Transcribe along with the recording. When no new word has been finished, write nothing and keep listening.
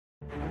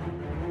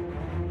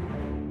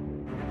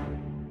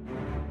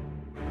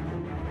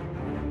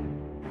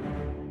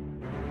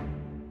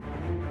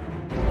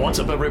What's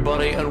up,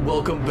 everybody, and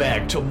welcome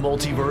back to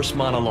Multiverse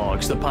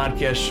Monologues, the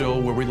podcast show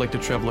where we like to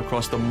travel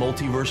across the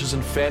multiverses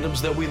and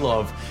fandoms that we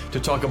love to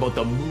talk about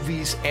the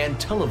movies and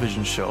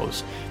television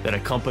shows that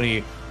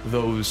accompany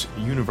those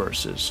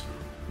universes.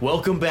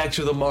 Welcome back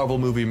to the Marvel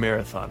Movie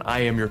Marathon. I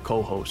am your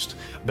co-host,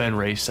 Ben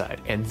Rayside,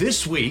 and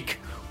this week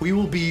we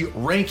will be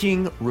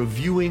ranking,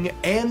 reviewing,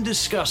 and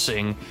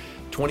discussing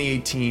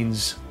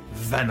 2018's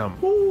Venom.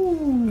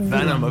 Ooh.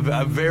 Venom,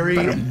 I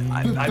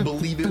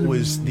believe it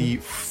was the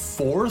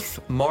fourth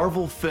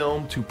Marvel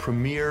film to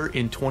premiere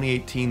in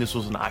 2018. This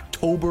was an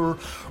October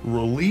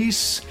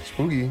release.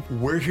 Spooky.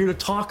 We're here to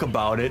talk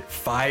about it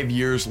 5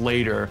 years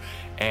later,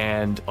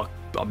 and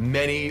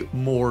many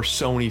more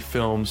Sony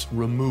films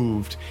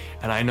removed.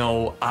 And I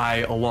know I,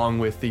 along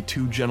with the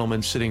two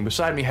gentlemen sitting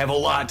beside me, have a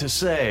lot to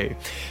say.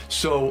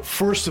 So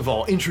first of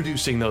all,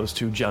 introducing those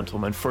two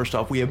gentlemen. First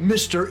off, we have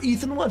Mr.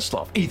 Ethan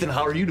Wentzloff. Ethan,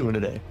 how are you doing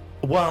today?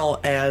 Well,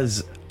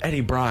 as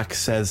Eddie Brock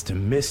says to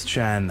Miss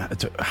Chen,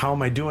 how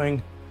am I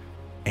doing?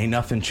 Ain't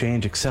nothing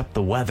changed except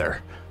the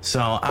weather.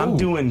 So I'm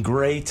doing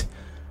great,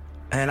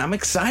 and I'm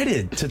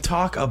excited to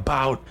talk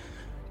about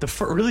the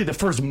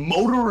first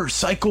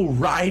motorcycle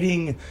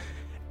riding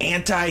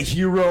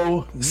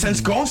anti-hero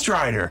since Ghost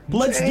Rider.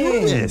 Let's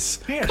do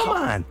this. Man, Come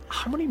on.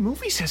 How many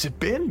movies has it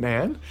been,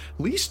 man?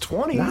 At least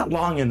 20. Not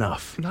long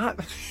enough. Not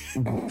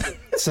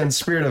Since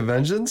Spirit of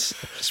Vengeance.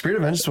 Spirit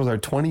of Vengeance was our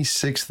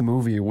 26th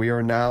movie. We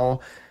are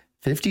now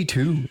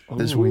 52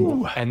 this week.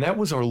 And that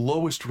was our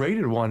lowest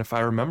rated one, if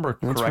I remember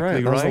correctly. That's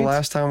right. That was the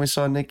last time we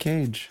saw Nick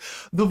Cage.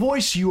 The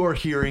voice you are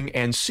hearing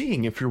and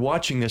seeing, if you're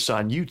watching this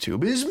on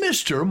YouTube, is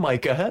Mr.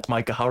 Micah Hett.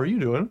 Micah, how are you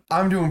doing?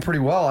 I'm doing pretty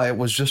well. I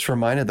was just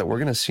reminded that we're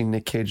going to see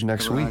Nick Cage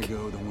next week.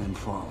 Go, the wind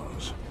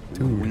follows.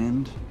 Dude. The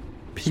wind smells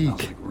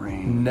Peak. like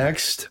rain.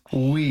 Next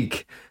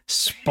week,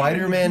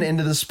 Spider-Man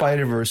Into the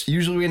Spider-Verse.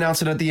 Usually we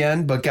announce it at the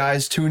end, but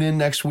guys, tune in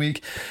next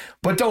week.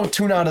 But don't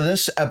tune out of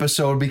this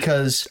episode,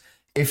 because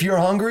if you're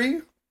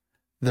hungry,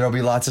 there'll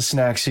be lots of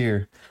snacks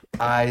here.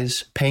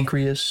 Eyes,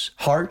 pancreas,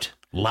 heart,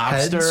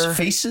 Lobster. heads,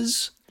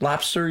 faces,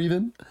 lobster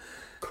even.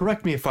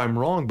 Correct me if I'm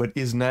wrong, but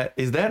is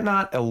that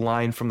not a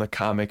line from the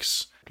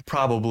comics?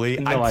 Probably.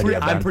 No idea,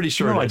 Ben. I'm pretty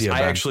sure No it is. idea, I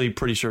Ben. actually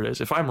pretty sure it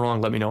is. If I'm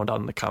wrong, let me know down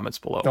in the comments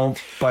below. Don't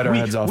bite our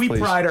heads off, We please.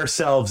 pride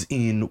ourselves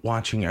in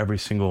watching every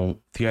single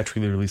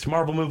theatrically released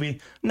Marvel movie,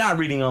 not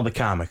reading all the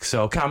comics.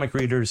 So comic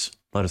readers,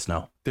 let us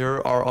know.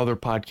 There are other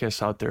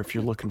podcasts out there if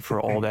you're looking for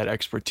all that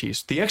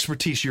expertise. The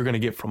expertise you're going to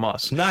get from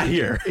us Not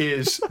here.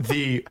 is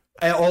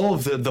all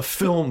of the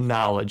film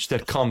knowledge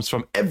that comes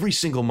from every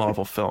single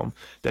Marvel film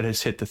that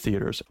has hit the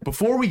theaters.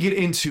 Before we get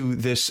into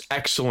this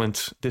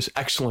excellent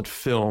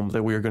film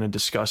that we are going to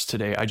discuss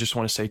today, I just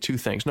want to say two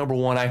things. Number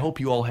one, I hope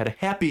you all had a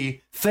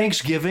happy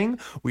Thanksgiving.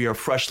 We are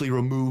freshly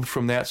removed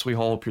from that, so we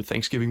hope your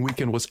Thanksgiving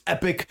weekend was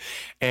epic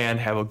and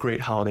have a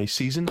great holiday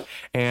season.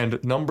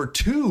 And number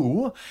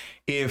two,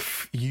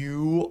 if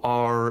you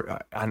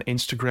are on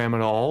Instagram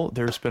at all,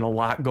 there's been a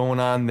lot going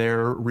on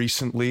there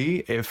recently.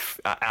 If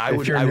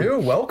you're new,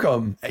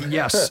 welcome.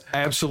 Yes,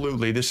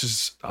 absolutely. This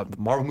is the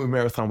Marvel Movie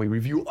Marathon. We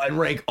review and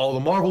rank all the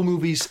Marvel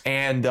movies,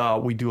 and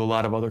we do a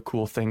lot of other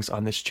cool things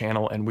on this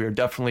channel. And we're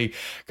definitely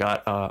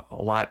got a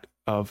lot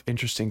of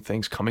interesting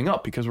things coming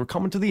up because we're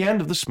coming to the end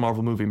of this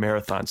Marvel Movie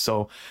Marathon.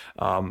 So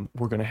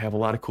we're going to have a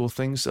lot of cool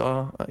things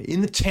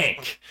in the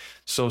tank.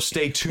 So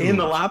stay tuned. In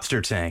the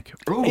lobster tank.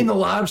 Ooh. In the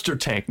lobster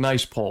tank.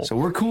 Nice poll. So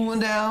we're cooling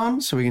down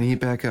so we can heat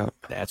back up.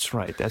 That's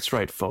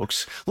right,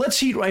 folks. Let's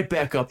heat right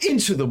back up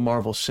into the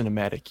Marvel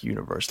Cinematic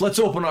Universe. Let's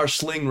open our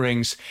sling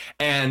rings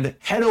and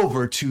head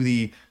over to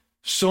the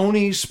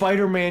Sony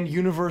Spider-Man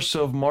universe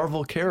of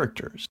Marvel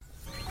characters.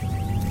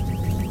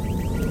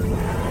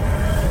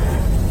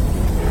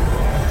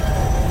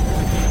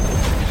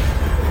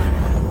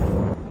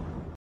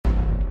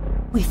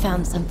 We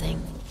found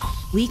something.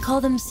 We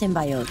call them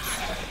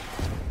symbiotes.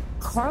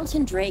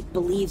 Carlton Drake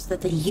believes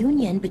that the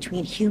union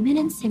between human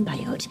and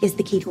symbiote is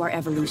the key to our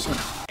evolution.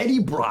 Eddie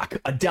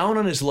Brock, a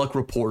down-on-his-luck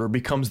reporter,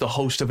 becomes the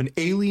host of an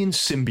alien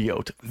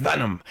symbiote,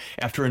 Venom,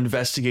 after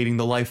investigating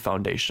the Life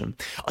Foundation,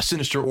 a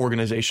sinister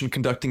organization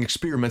conducting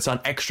experiments on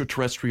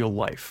extraterrestrial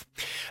life.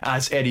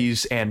 As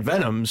Eddie's and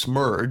Venom's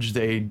merge,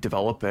 they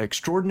develop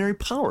extraordinary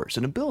powers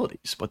and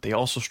abilities, but they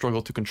also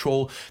struggle to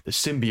control the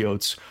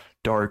symbiote's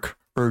dark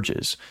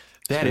urges.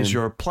 That is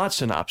your plot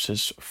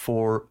synopsis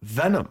for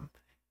Venom.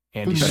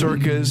 Andy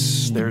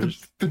Serkis,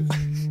 there's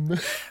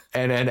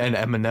and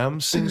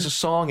Eminem sings a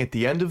song at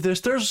the end of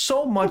this. There's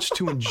so much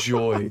to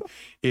enjoy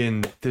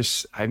in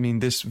this. I mean,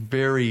 this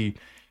very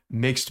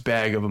mixed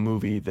bag of a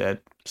movie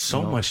that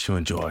So much to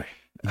enjoy.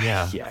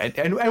 Yeah. Yeah,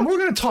 and we're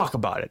going to talk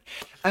about it.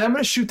 And I'm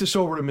going to shoot this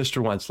over to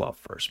Mr. Wentzloff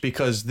first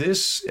because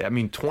this,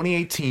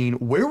 2018.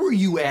 Where were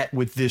you at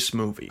with this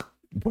movie?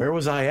 Where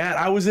was I at?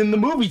 I was in the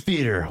movie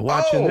theater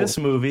watching this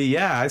movie.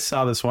 Yeah, I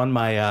saw this one.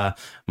 My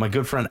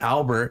good friend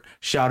Albert,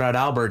 shout out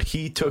Albert,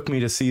 he took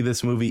me to see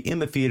this movie in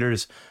the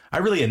theaters. I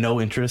really had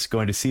no interest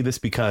going to see this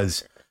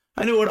because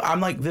I knew I'm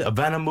like a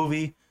Venom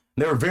movie.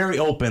 They were very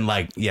open,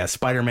 like, yeah,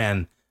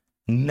 Spider-Man,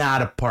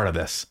 not a part of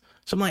this.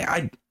 So I'm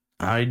like,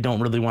 I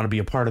don't really want to be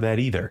a part of that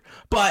either.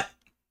 But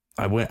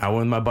I went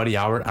with my buddy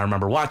Albert. I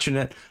remember watching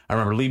it. I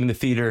remember leaving the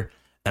theater,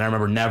 and I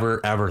remember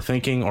never ever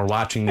thinking or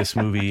watching this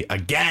movie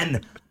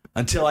again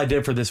until I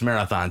did for this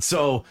marathon.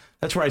 So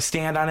that's where I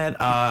stand on it.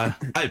 I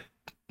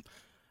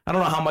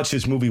don't know how much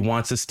this movie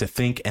wants us to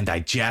think and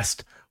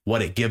digest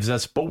what it gives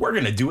us, but we're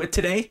gonna do it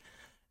today,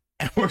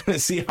 and we're gonna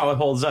see how it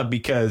holds up,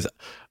 because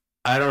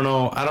I don't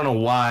know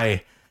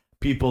why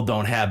people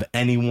don't have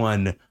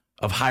anyone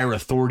of higher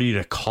authority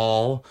to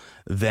call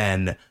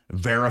than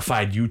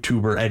verified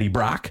YouTuber Eddie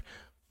Brock.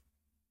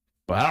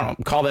 But I don't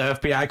know, call the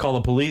FBI, call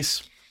the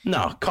police.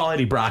 No, call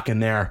Eddie Brock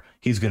in there.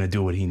 He's going to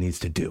do what he needs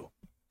to do.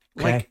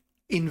 Okay? Like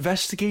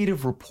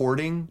investigative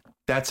reporting,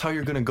 that's how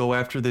you're going to go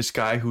after this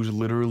guy who's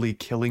literally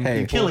killing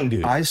people. Killing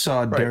dudes. I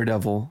saw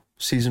Daredevil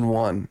season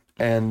 1,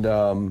 and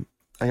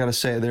I gotta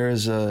say there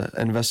is an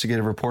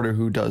investigative reporter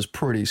who does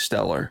pretty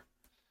stellar.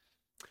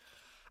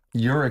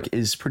 Uric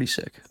is pretty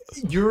sick.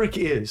 Uric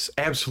is,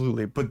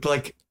 absolutely. But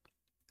like,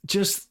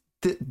 just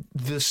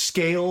the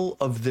scale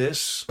of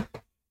this,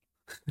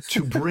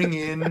 to bring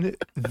in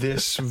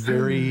this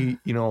very,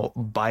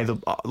 by the,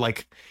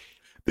 like...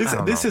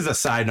 This is a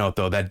side note,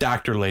 though. That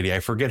doctor lady, I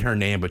forget her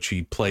name, but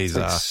she plays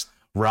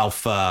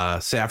Ralph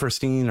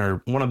Saperstein,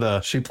 or one of the...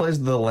 She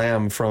plays the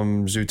lamb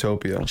from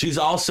Zootopia. She's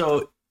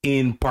also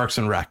in Parks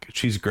and Rec.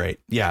 She's great.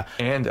 Yeah.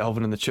 And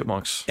Alvin and the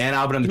Chipmunks.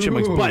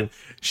 Ooh. But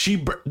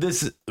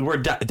we're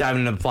diving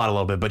into the plot a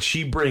little bit, but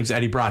she brings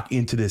Eddie Brock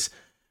into this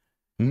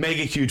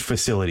mega huge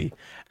facility,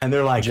 and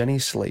they're like, Jenny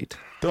Slate.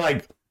 They're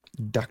like,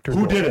 Dr.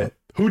 Who Dora. did it?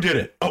 Who did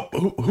it? Oh,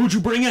 who'd you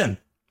bring in?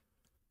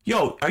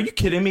 Yo, are you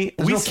kidding me?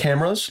 There's no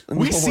cameras.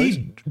 We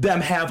see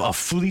them have a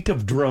fleet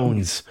of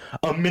drones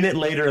a minute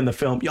later in the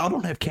film. Y'all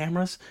don't have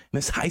cameras in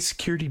this high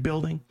security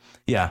building?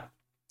 Yeah.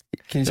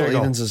 Can you tell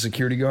Ethan's a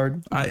security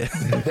guard?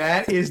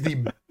 That is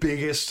the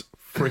biggest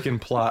freaking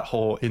plot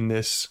hole in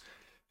this.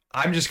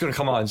 I'm just going to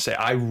come on and say,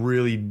 I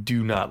really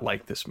do not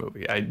like this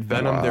movie.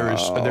 Venom, wow.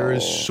 there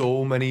is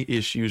so many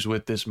issues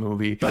with this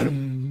movie.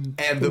 And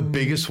the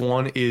biggest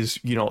one is,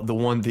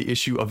 the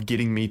issue of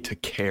getting me to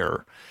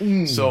care.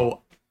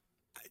 So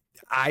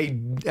I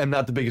am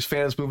not the biggest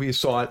fan of this movie. I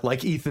saw it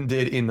like Ethan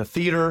did in the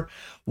theater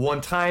one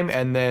time,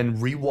 and then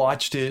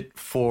rewatched it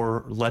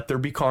for Let There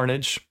Be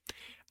Carnage.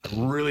 I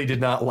really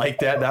did not like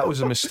that. That was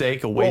a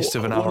mistake, a waste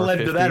of an hour. What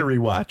led to that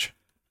rewatch?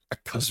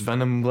 Because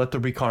Venom Let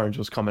There Be Carnage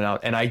was coming out,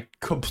 and I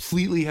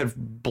completely have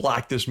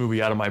blocked this movie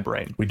out of my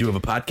brain. We do have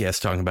a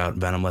podcast talking about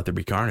Venom Let There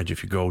Be Carnage.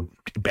 If you go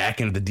back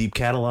into the deep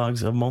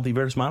catalogs of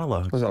Multiverse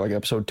Monologues. Was that like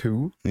episode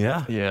 2?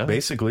 Yeah.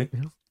 Basically.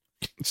 Yeah.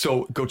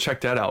 So go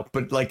check that out.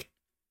 But like,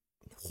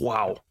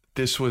 wow,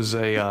 this was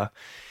this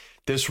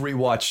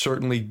rewatch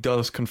certainly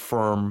does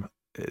confirm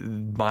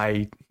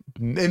my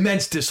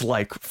immense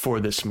dislike for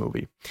this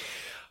movie.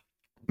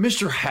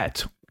 Mr.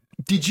 Het,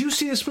 did you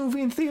see this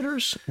movie in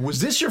theaters?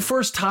 Was this your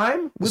first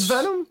time with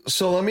Venom?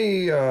 So let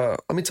me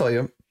tell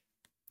you,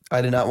 I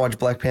did not watch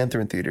Black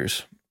Panther in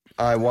theaters.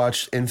 I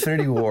watched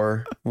Infinity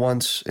War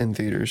once in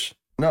theaters.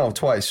 No,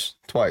 twice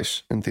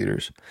in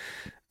theaters.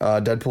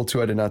 Deadpool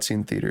 2 I did not see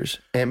in theaters.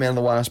 Ant-Man and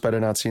the Wasp I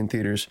did not see in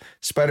theaters.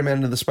 Spider-Man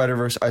Into the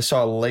Spider-Verse I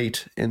saw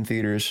late in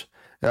theaters.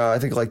 I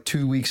think like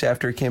 2 weeks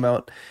after it came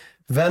out.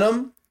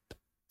 Venom,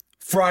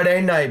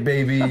 Friday night,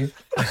 baby.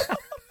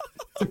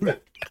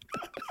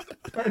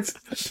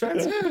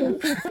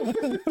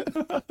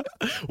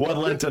 What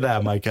led to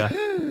that, Micah?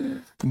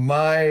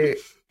 My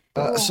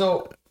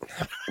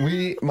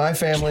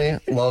family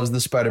loves the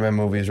Spider-Man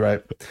movies,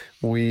 right?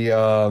 We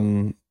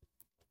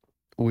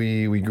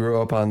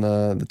grew up on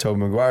the Tobey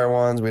Maguire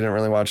ones. We didn't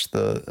really watch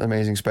the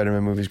Amazing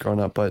Spider-Man movies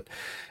growing up, but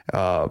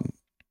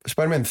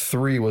Spider-Man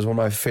 3 was one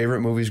of my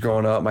favorite movies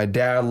growing up. My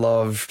dad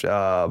loved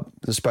the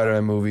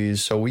Spider-Man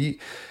movies, so he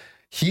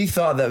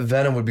thought that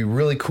Venom would be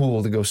really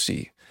cool to go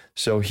see.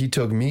 So he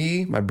took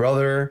me, my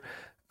brother,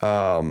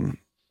 just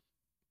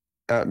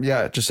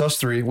us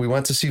three. We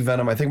went to see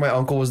Venom. I think my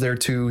uncle was there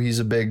too. He's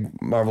a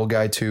big Marvel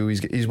guy too.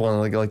 He's one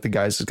of like the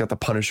guys that's got the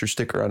Punisher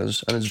sticker on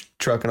his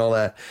truck and all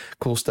that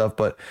cool stuff.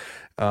 But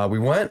we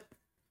went,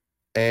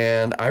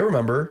 and I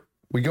remember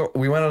we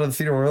went out of the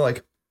theater and we were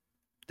like,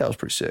 that was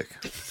pretty sick.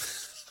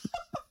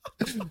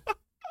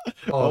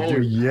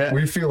 Dude, yeah.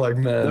 We feel like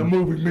men. The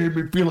movie made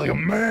me feel like a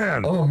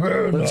man. Oh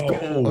man, let's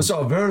go. I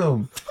saw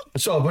Venom. I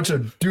saw a bunch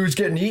of dudes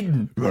getting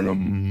eaten.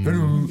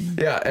 Venom.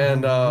 Yeah,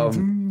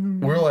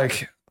 and we're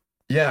like,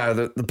 yeah,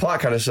 the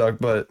plot kind of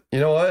sucked, but you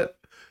know what?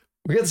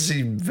 We got to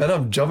see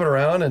Venom jumping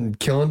around and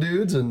killing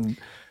dudes, and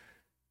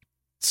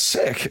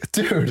sick,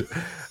 dude.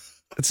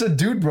 It's a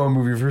dude bro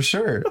movie for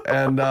sure.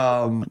 And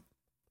I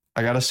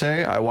gotta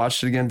say, I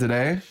watched it again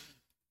today.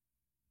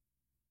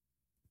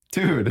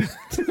 Dude,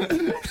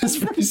 it's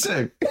pretty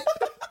sick.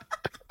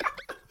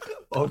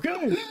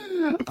 Okay.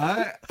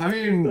 I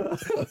mean,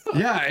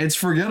 yeah, it's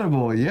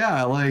forgettable.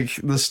 Yeah, like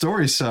the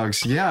story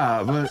sucks.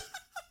 Yeah, but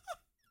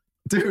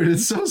dude,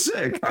 it's so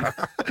sick.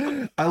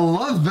 I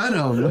love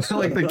Venom,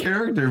 like the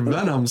character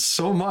Venom,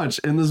 so much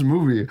in this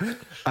movie.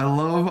 I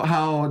love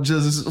how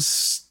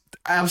just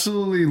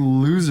absolutely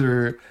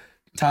loser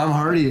Tom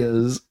Hardy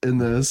is in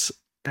this,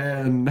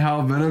 and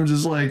how Venom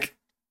just like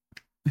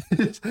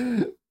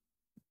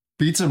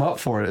beats him up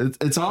for it.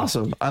 It's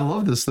awesome. I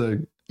love this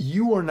thing.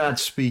 You are not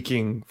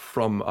speaking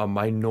from a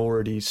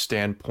minority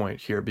standpoint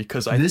here,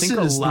 because I This think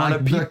is a lot like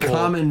of people. the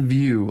common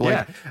view. Like,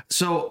 Yeah.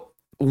 so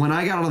when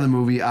I got out of the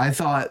movie, I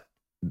thought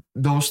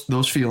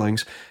those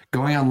feelings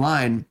going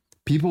online,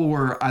 people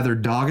were either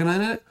dogging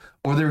on it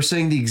or they were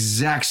saying the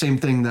exact same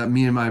thing that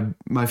me and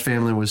my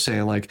family was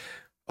saying. Like,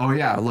 oh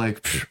yeah,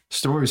 like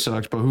story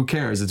sucks, but who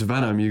cares? It's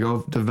Venom. You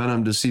go to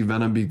Venom to see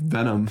Venom be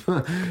Venom.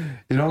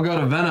 You don't go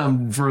to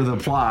Venom for the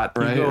plot,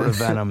 right? You go to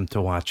Venom to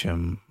watch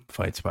him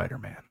fight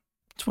Spider-Man.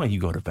 That's why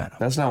you go to Venom.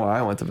 That's not why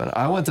I went to Venom.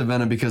 I went to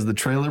Venom because the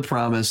trailer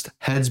promised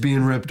heads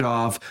being ripped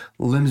off,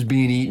 limbs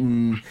being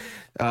eaten,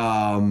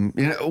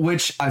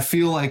 which I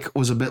feel like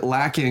was a bit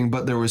lacking,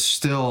 but there was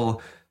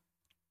still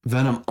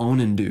Venom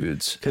owning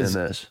dudes in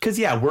this. Because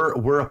yeah,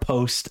 we're a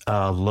post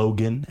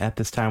Logan at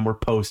this time. We're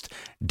post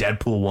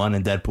Deadpool 1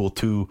 and Deadpool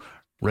 2.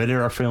 Rated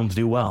R films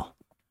do well.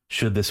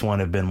 Should this one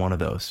have been one of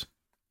those?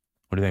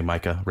 What do you think,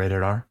 Micah?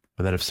 Rated R?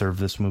 Would that have served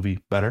this movie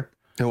better?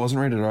 It wasn't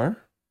rated R?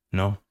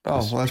 No.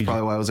 Oh, This well, that's PG.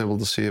 probably why I was able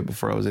to see it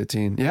before I was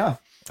 18. Yeah.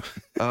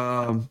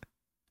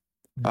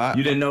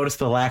 You didn't notice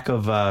the lack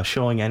of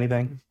showing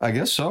anything? I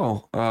guess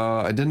so.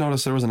 I did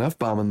notice there was an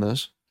F-bomb in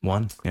this.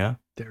 One, yeah.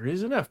 There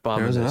is an F-bomb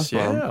There in was an this,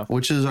 F-bomb, yeah.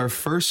 which is our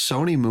first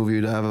Sony movie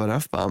to have an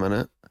F-bomb in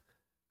it,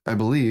 I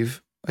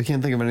believe. I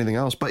can't think of anything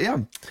else, but yeah.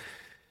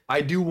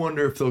 I do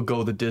wonder if they'll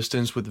go the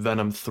distance with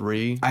Venom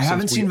 3. I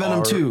haven't since seen we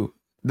Venom are- 2.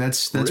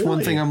 That's one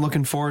Really? thing I'm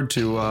looking forward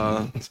to.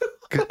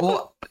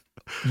 Well,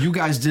 you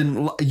guys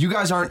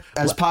aren't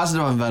as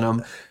positive on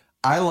Venom.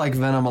 I like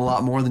Venom a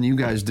lot more than you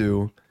guys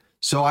do.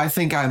 So I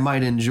think I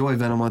might enjoy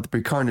Venom Let There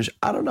Be Carnage.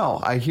 I don't know.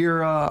 I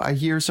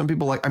hear some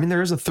people like, I mean,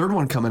 there is a third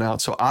one coming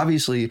out, so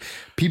obviously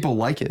people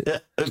like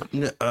it.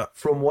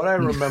 From what I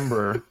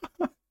remember,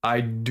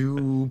 I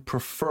do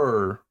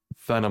prefer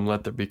Venom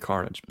Let There Be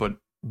Carnage, but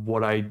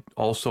what I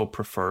also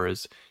prefer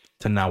is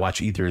To not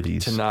watch either of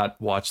these. to not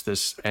watch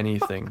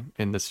anything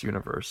in this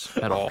universe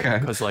at all. Okay.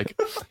 Because, like,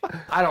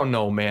 I don't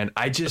know, man.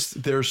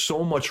 There's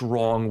so much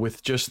wrong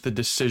with just the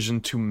decision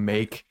to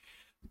make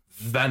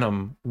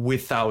Venom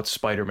without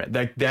Spider-Man.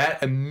 Like,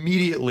 that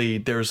immediately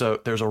there's a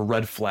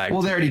red flag.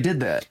 Well, they already did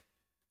that.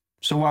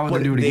 So why would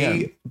they do it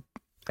again?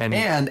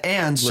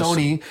 And Listen.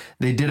 Sony,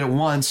 they did it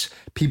once.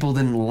 People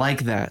didn't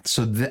like that.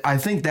 So I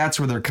think that's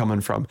where they're coming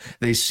from.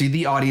 They see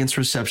the audience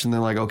reception. They're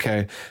like,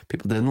 okay,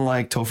 people didn't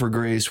like Topher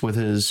Grace with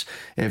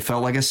it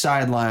felt like a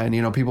sideline.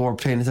 You know, people were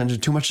paying attention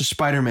too much to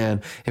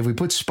Spider-Man. If we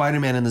put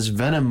Spider-Man in this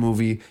Venom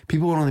movie,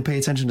 people would only pay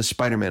attention to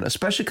Spider-Man,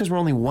 especially because we're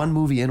only one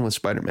movie in with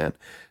Spider-Man,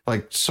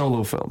 like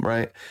solo film,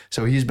 right?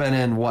 So he's been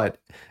in what?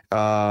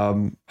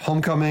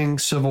 Homecoming,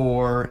 Civil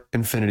War,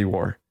 Infinity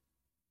War.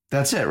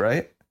 That's it,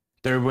 right?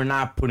 We're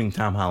not putting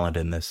Tom Holland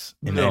in this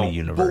in any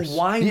universe. But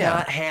why Yeah.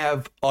 not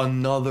have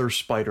another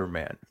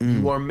Spider-Man?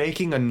 You are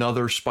making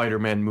another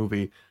Spider-Man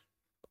movie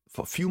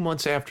a few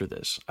months after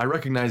this. I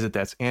recognize that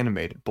that's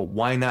animated, but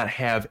why not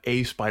have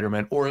a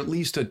Spider-Man or at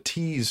least a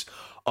tease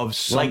of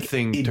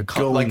something like to it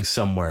come? going Like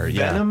somewhere.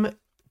 Yeah. Venom,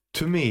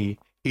 to me,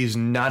 is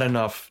not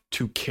enough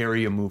to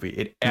carry a movie.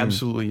 It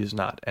absolutely is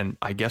not. And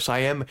I guess I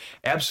am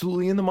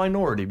absolutely in the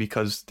minority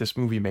because this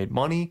movie made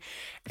money,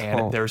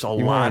 and there's a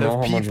lot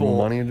of people.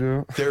 Money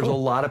do? There's a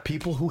lot of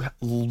people who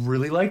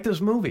really like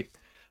this movie.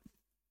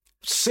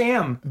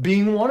 Sam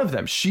being one of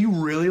them. She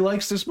really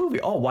likes this movie.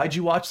 Oh, why'd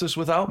you watch this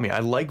without me? I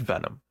like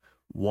Venom.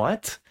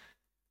 What?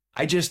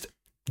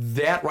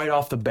 That right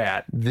off the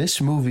bat. This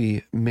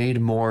movie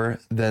made more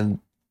than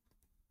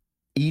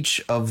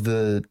each of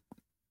the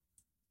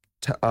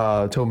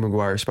Tobey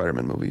Maguire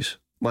Spider-Man movies.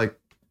 Like,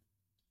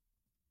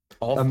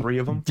 All three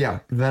of them. yeah,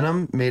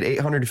 Venom made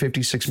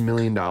 $856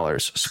 million.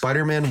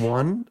 Spider-Man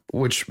 1,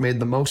 which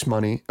made the most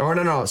money. Oh,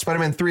 no.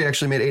 Spider-Man 3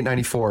 actually made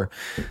 $894.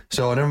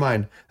 So never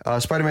mind.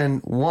 Spider-Man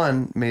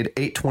 1 made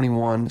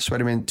 $821.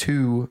 Spider-Man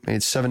 2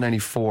 made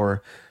 $794.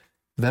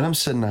 Venom's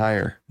sitting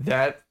higher.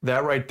 That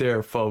right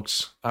there,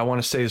 folks. I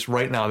want to say this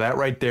right now. That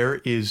right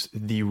there is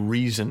the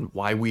reason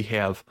why we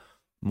have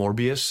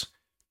Morbius,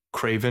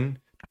 Craven,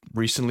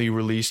 recently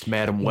released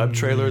Madam Web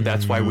trailer.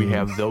 That's why we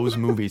have those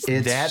movies.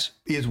 That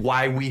is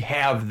why we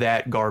have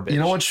that garbage. You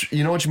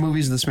know which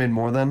movies this made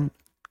more than?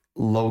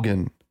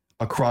 Logan,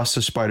 Across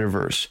the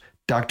Spider-Verse,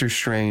 Doctor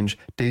Strange,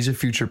 Days of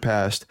Future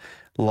Past,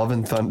 Love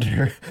and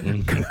Thunder,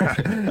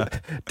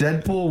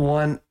 Deadpool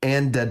 1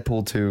 and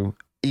Deadpool 2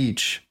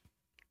 each.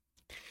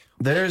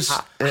 There's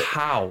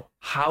How?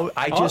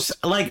 I just Also,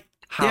 like,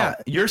 how? yeah,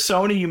 you're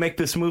Sony, you make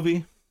this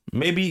movie.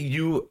 Maybe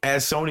you,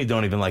 as Sony,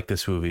 don't even like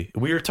this movie.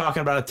 We were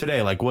talking about it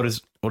today. Like, what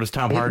does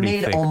Tom it Hardy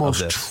made think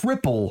almost of this?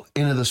 triple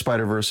Into the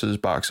Spider-Verse's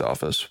box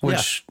office,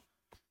 which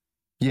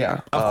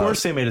yeah, Of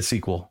course, they made a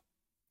sequel.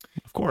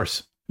 Of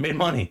course, made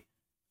money.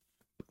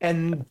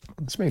 And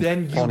it's made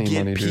then you funny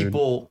get money, dude.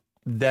 people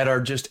that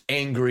are just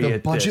angry The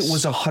at budget this.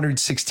 was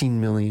 $116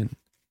 million.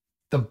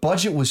 The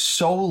budget was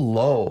so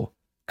low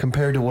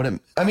compared to what it.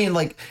 I mean,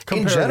 like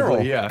in general,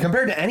 Comparatively, yeah.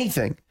 compared to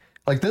anything.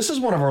 Like this is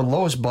one of our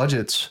lowest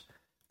budgets.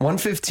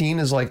 115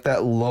 is like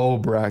that low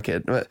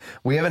bracket.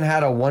 We haven't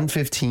had a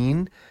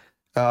 115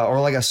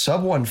 or like a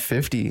sub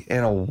 150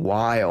 in a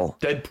while.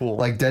 Deadpool.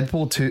 Like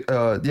Deadpool 2.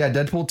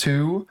 Deadpool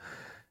 2.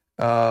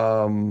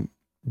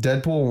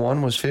 Deadpool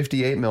 1 was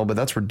 58 mil, but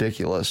that's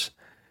ridiculous.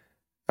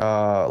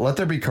 Let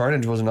There Be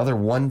Carnage was another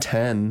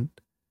 110.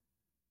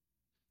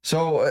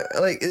 So,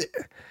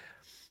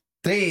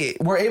 they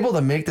were able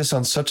to make this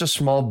on such a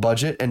small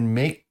budget and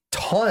make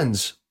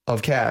tons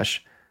of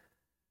cash.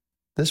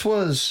 This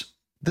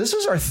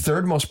is our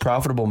third most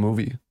profitable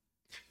movie.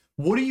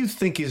 What do you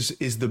think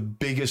is the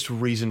biggest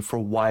reason for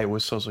why it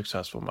was so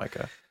successful,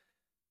 Micah?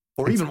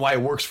 Or even why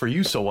it works for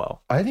you so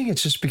well? I think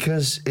it's just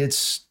because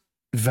it's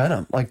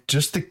Venom. Like,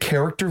 just the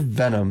character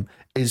Venom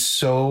is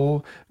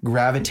so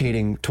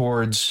gravitating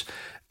towards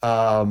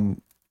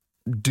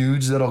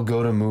dudes that'll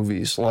go to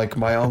movies, like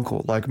my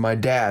uncle, like my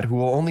dad, who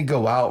will only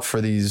go out for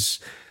these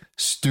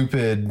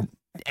stupid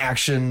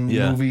action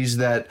movies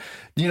that,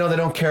 they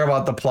don't care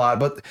about the plot,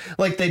 but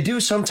like they do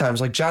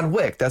sometimes, like John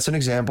Wick. That's an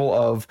example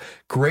of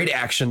great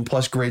action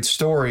plus great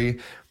story,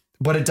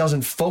 but it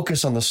doesn't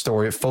focus on the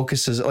story. It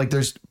focuses, like,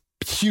 there's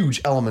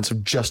huge elements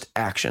of just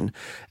action.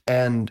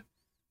 And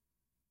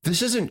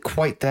this isn't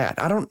quite that.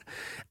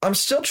 I'm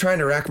still trying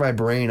to rack my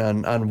brain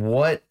on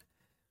what.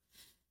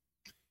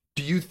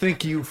 Do you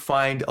think you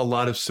find a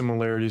lot of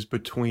similarities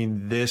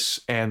between this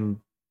and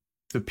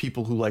the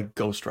people who like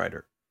Ghost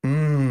Rider?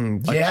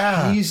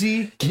 Yeah.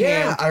 Easy.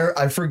 Yeah,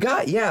 I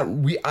forgot. Yeah,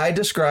 I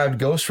described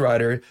Ghost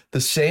Rider the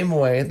same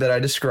way that I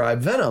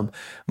described Venom.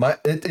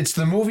 It's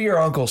the movie your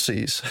uncle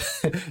sees.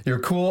 Your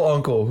cool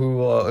uncle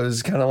who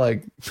is kind of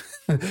like,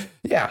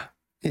 yeah,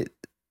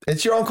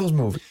 it's your uncle's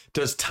movie.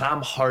 Does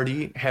Tom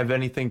Hardy have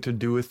anything to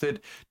do with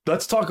it?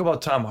 Let's talk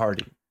about Tom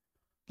Hardy.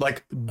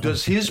 Like,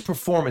 does his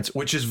performance,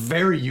 which is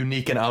very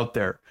unique and out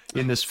there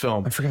in this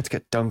film. I forgot to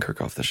get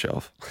Dunkirk off the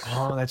shelf.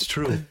 Oh, that's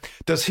true.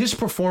 Does his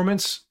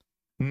performance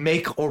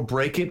make or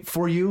break it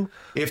for you?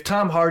 If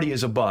Tom Hardy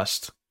is a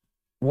bust.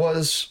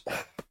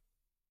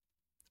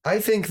 I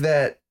think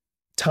that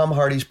Tom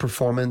Hardy's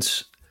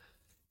performance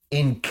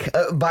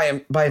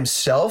by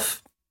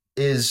himself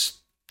is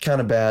kind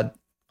of bad.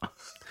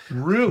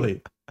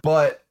 Really?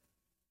 But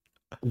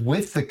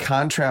with the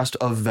contrast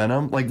of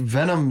Venom, like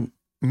Venom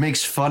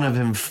makes fun of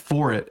him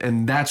for it,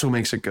 and that's what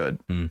makes it good.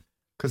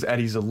 Because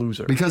Eddie's a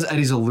loser. Because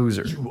Eddie's a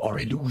loser. You are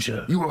a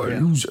loser. You are a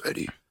loser,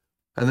 Eddie.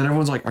 And then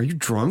everyone's like, "Are you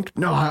drunk?"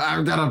 No,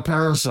 I've got a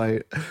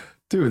parasite.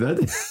 Dude,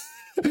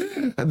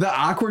 the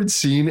awkward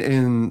scene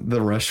in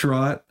the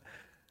restaurant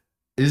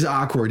is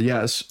awkward,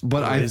 yes.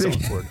 But I think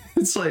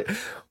it's like,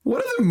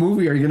 what other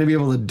movie are you going to be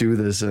able to do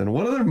this in?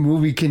 What other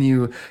movie can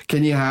you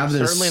have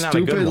this Certainly not a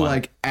good stupid one.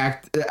 like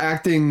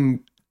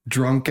acting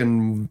drunk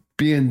and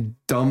being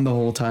dumb the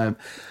whole time?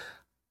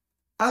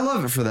 I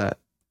love it for that.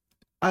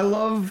 I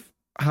love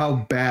how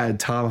bad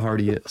Tom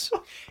Hardy is.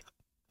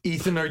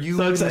 Ethan, are you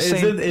So in is the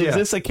same?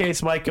 this a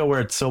case, Micah,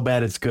 where it's so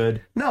bad it's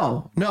good?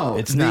 No,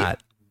 It's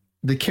not.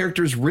 The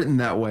character's written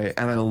that way,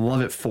 and I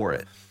love it for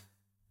it.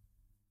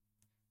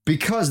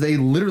 Because they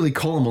literally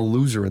call him a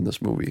loser in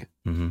this movie.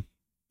 Mm-hmm.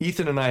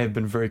 Ethan and I have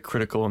been very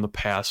critical in the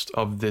past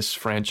of this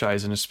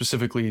franchise, and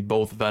specifically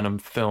both Venom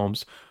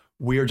films.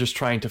 We are just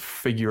trying to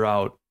figure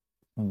out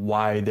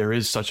why there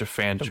is such a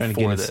fandom Trying to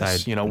for get this.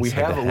 inside- We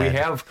inside the head.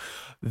 have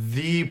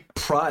the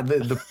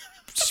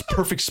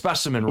perfect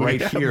specimen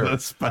right here.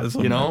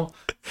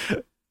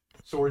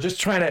 So we're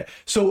just trying to.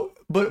 So,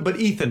 but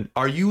Ethan,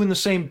 are you in the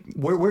same?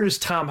 Where does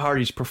Tom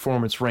Hardy's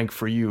performance rank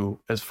for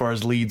you as far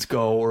as leads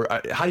go, or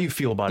how do you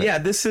feel about it? Yeah,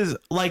 this is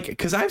like,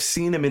 because I've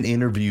seen him in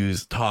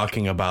interviews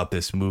talking about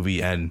this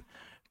movie, and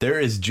there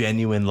is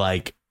genuine,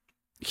 like,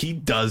 he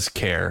does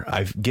care.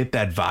 I get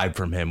that vibe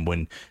from him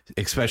when,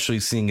 especially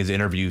seeing his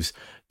interviews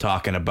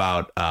talking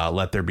about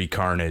Let There Be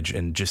Carnage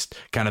and just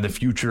kind of the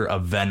future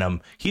of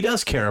Venom. He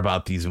does care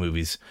about these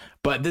movies,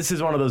 but this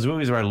is one of those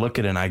movies where I look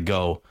at it and I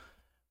go,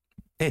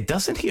 hey,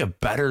 doesn't he have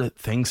better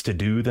things to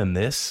do than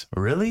this?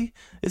 Really?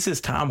 This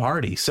is Tom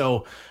Hardy.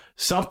 So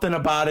something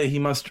about it, he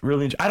must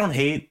really, I don't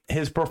hate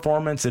his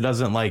performance. It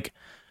doesn't like,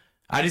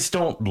 I just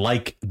don't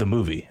like the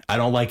movie. I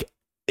don't like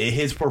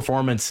his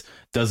performance,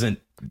 doesn't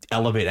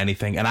elevate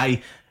anything. And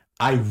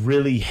I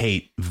really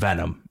hate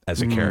Venom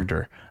as a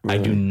character. Really?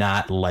 I do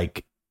not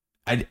like,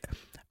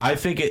 I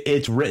think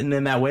it's written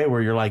in that way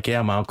where you're like,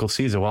 yeah, my uncle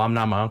sees it. Well, I'm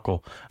not my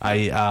uncle.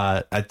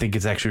 I think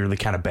it's actually really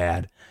kind of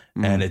bad.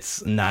 And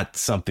it's not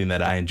something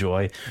that I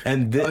enjoy.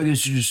 And I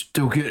guess you just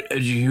don't get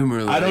edgy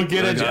humor. I don't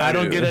get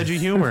edgy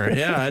humor.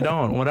 Yeah, I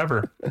don't.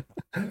 Whatever.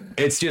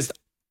 It's just,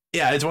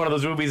 yeah, it's one of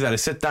those movies that I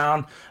sit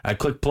down, I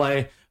click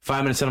play,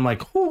 5 minutes in, I'm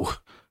like, whew,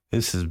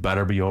 this is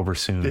better be over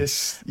soon.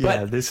 This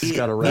has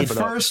got to wrap it up.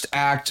 The first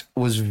act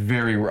was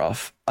very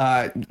rough.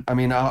 I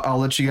mean, I'll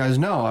let you guys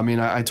know. I mean,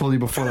 I told you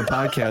before the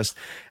podcast,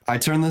 I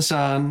turned this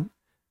on.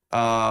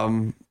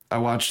 I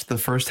watched the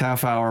first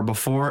half hour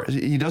before.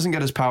 He doesn't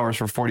get his powers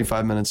for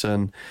 45 minutes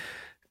in.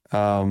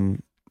 So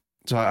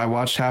I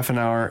watched half an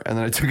hour and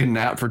then I took a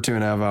nap for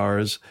 2.5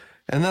 hours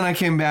and then I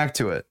came back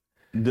to it.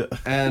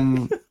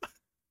 And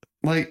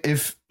like,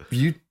 if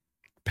you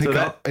pick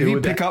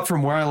up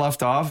from where I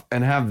left off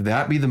and have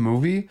that be the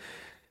movie,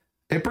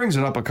 It brings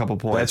it up a couple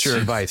points. That's your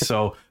advice.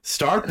 So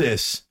start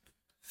this,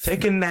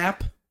 take a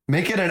nap.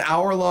 Make it an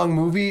hour-long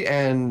movie,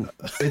 and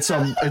it's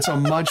a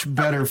much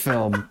better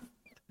film.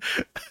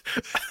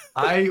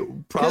 I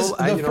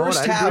probably The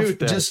first half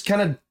just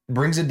kind of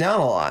brings it down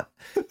a lot.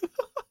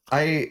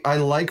 I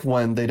like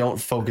when they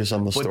don't focus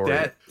on the story.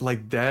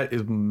 That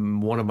is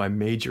one of my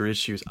major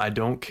issues. I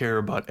don't care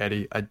about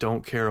Eddie. I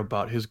don't care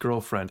about his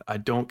girlfriend. I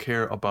don't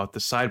care about the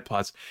side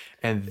plots,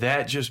 and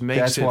that just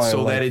makes it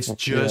so that it's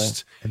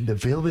just and the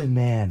villain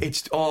man.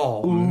 It's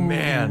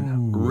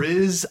man,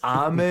 Riz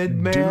Ahmed,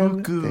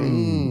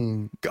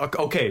 man.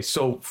 Okay,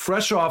 so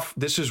fresh off,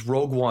 this is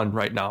Rogue One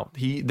right now.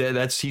 He's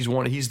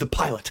the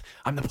pilot.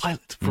 I'm the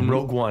pilot from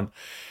Rogue One,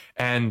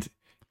 and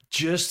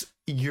just.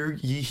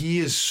 He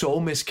is so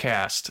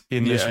miscast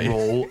in this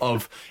role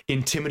of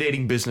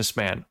intimidating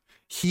businessman.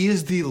 He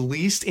is the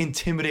least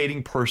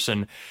intimidating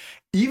person.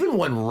 Even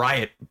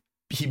when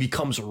he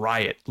becomes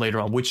Riot later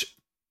on, which,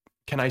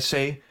 can I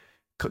say,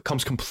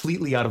 comes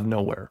completely out of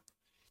nowhere.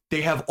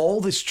 They have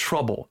all this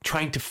trouble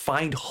trying to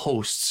find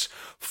hosts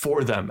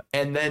for them.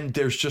 And then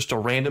there's just a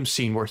random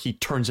scene where he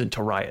turns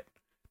into Riot.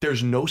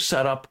 There's no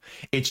setup.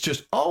 It's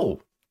just, he's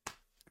got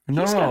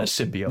a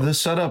symbiote. The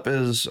setup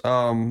is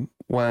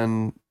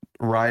when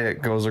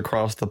Riot goes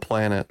across the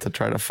planet to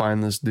try to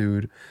find this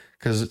dude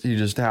because he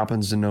just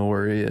happens to know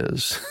where he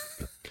is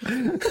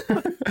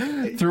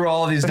through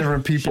all these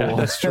different people. Yeah,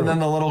 that's true. And then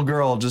the little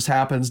girl just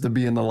happens to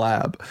be in the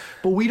lab.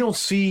 But we don't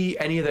see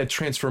any of that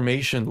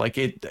transformation. Like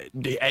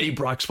Eddie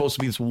Brock's supposed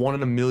to be this 1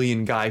 in a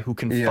million guy who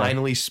can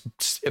finally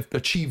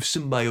achieve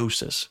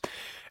symbiosis.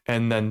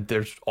 And then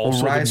there's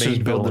also the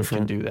main villain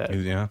can do that.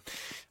 Yeah.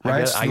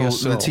 Riot's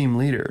the team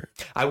leader.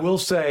 I will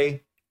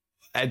say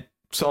at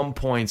some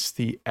points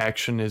the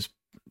action is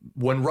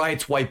when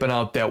Riot's wiping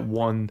out that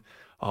one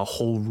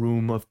whole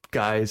room of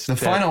guys. The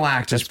final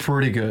act is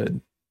pretty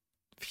good.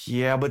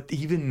 Yeah, but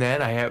even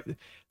then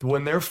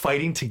when they're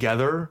fighting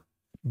together,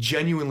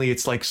 genuinely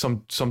it's like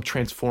some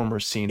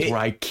Transformers scenes where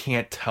I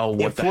can't tell what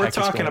the heck is going on. If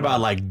we're talking about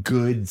like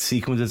good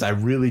sequences, I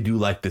really do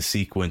like the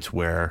sequence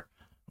where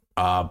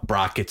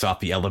Brock gets off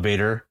the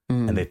elevator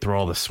and they throw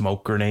all the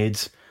smoke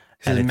grenades.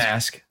 His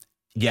mask.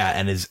 Yeah,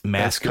 and his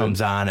mask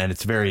comes on, and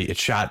it's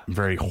shot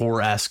very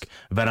horror-esque.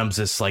 Venom's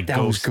this like that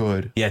ghost. Was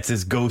good. Yeah, it's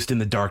this ghost in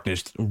the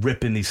darkness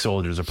ripping these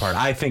soldiers apart.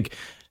 I think,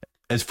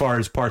 as far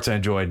as parts I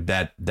enjoyed,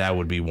 that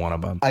would be one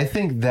of them. I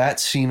think that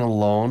scene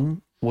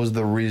alone was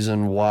the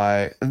reason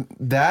why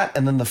that,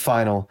 and then the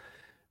final,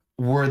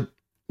 were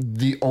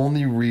the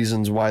only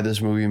reasons why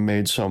this movie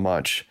made so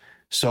much.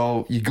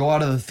 So you go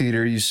out of the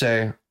theater, you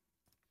say,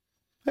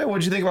 "Hey,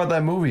 what'd you think about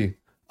that movie?"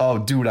 "Oh,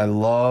 dude, I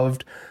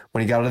loved."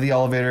 When he got out of the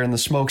elevator in the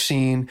smoke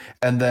scene,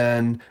 and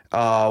then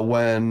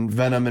when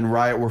Venom and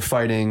Riot were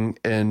fighting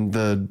in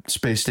the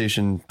space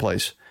station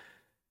place.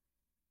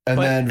 And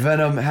then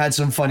Venom had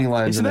some funny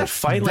lines in that it.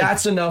 fight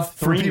That's enough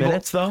for 3 people,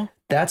 minutes, though?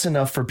 That's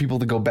enough for people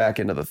to go back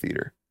into the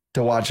theater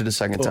to watch it a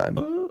second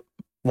time.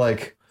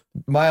 Like,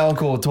 my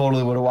uncle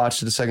totally would have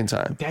watched it a second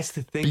time. That's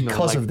the thing,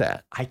 because of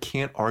that. I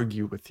can't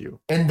argue with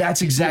you. And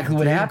that's exactly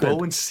what happened.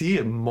 Go and see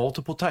it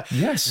multiple times.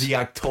 Yes. The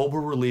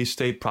October release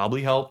date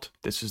probably helped.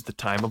 This is the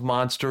time of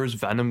monsters,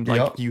 Venom.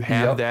 You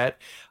have that.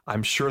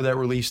 I'm sure that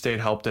release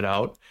date helped it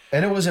out.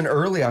 And it was an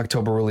early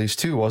October release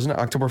too, wasn't it?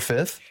 October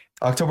 5th?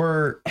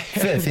 October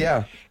 5th,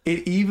 yeah.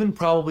 It even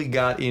probably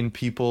got in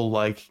people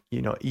like,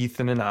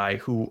 Ethan and I,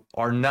 who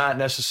are not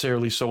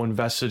necessarily so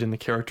invested in the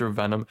character of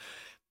Venom.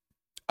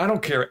 I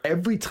don't care.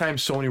 Every time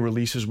Sony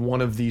releases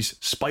one of these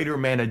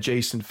Spider-Man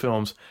adjacent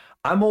films,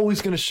 I'm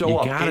always going to show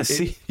up. You gotta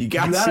see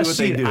what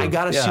they do. I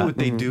gotta see what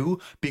they do,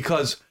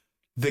 because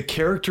the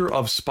character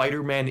of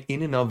Spider-Man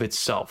in and of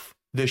itself,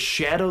 the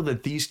shadow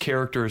that these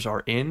characters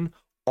are, in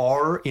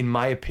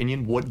my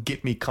opinion, what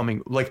get me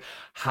coming. Like,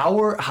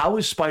 how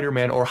is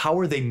Spider-Man, or how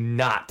are they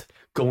not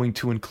going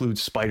to include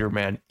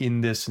Spider-Man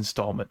in this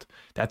installment?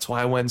 That's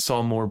why I went and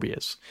saw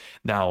Morbius.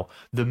 Now,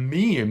 the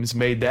memes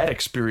made that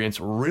experience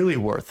really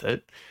worth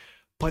it,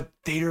 but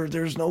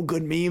there's no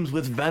good memes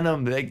with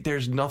Venom.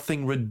 There's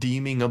nothing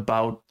redeeming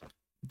about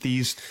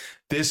this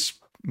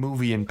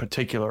movie in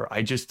particular.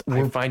 I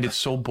find it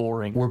so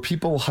boring. Were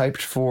people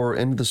hyped for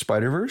Into the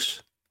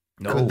Spider-Verse?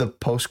 No. The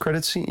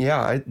post-credit scene?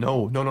 Yeah.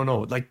 No.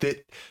 Like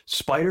the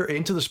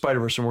Into the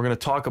Spider-Verse, and we're going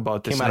to talk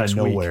about this Came out of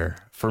nowhere,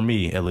 for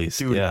me at least.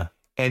 Dude, yeah.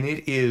 And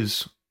it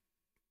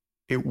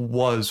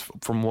was,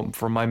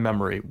 from my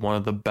memory, one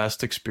of the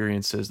best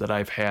experiences that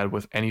I've had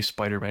with any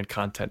Spider-Man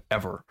content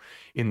ever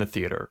in the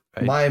theater.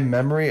 My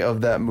memory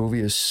of that movie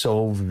is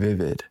so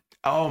vivid.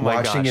 Oh my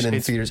gosh. Watching it in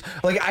theaters.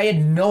 Like, I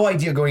had no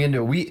idea going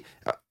into it.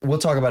 We'll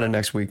talk about it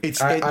next week.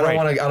 I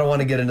don't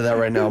want to get into that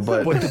right now,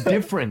 but the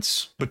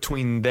difference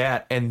between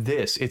that and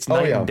this, it's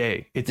night and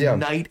day. It's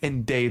night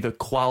and day. The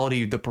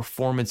quality, the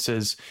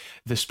performances,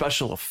 the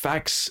special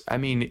effects. I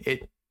mean,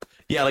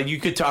 yeah, like you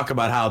could talk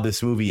about how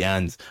this movie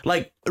ends.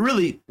 Like,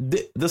 really,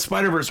 the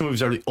Spider-Verse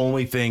movies are the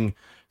only thing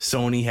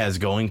Sony has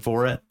going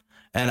for it.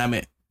 And I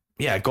mean,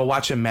 yeah, go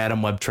watch a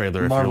Madam Web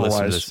trailer if you're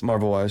listening to this.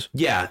 Marvel-wise.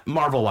 Yeah,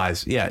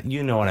 Marvel-wise. Yeah,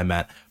 you know what I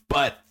meant.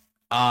 But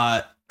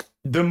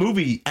the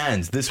movie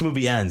ends. This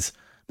movie ends.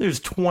 There's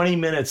 20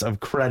 minutes of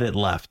credit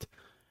left.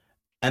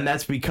 And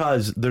that's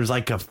because there's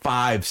like a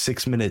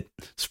 5-6 minute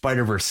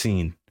Spider-Verse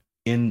scene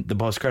in the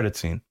post-credit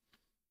scene.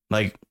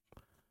 Like,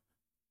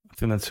 I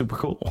think that's super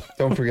cool.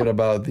 Don't forget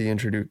about the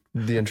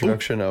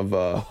introduction of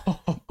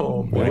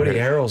Woody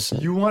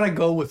Harrelson. You want to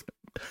go with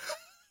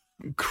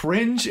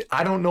cringe?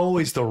 I don't know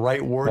is the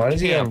right word. Why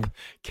does he Camp. have-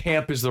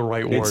 Camp is the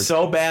right word. It's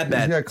so bad He's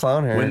that got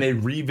clown hair. when they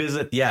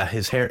revisit,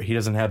 his hair, he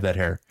doesn't have that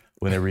hair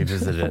when they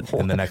revisit it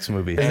in the next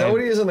movie. Is that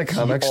what he is in the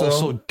comics, he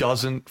also though?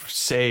 doesn't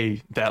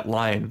say that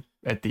line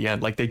at the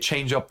end. Like they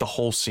change up the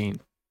whole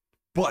scene.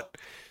 But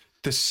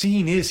the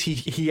scene is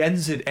he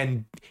ends it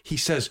and he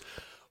says,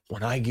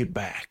 when I get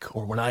back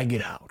or when I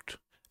get out,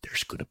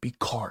 there's gonna be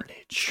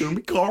carnage. Gonna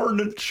be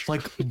carnage.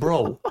 Like,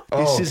 bro,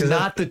 this is 'cause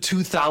not the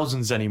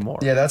 2000s anymore.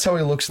 Yeah, that's how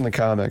he looks in the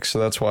comics, so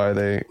that's why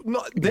they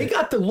No, they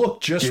got the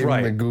look just gave him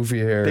right. the goofy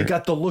hair. They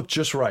got the look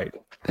just right.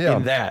 Yeah.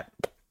 In that.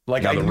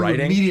 Like Now I the knew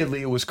writing?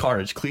 immediately it was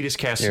Carnage, Cletus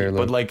Cassidy. Here,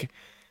 But look. like,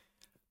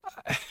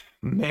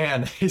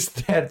 man, is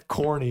that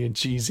corny and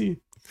cheesy.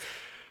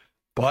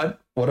 But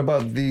What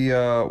about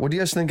the what do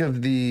you guys think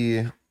of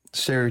the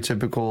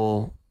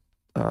stereotypical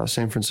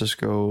San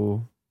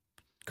Francisco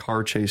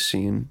car chase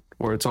scene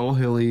where it's all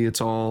hilly, it's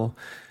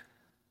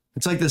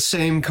like the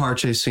same car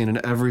chase scene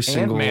in every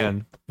single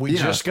Ant-Man. We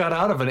Yeah. just got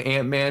out of an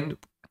Ant-Man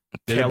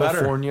Did it better.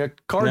 California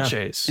car Yeah.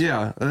 chase.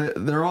 Yeah,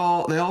 they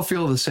all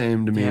feel the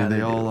same to me. Yeah, they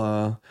they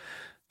all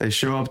they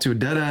show up to a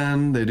dead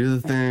end, they do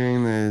the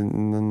thing,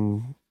 and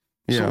then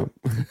yeah.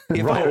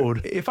 If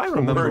Road. if I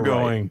remember We're right,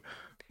 going.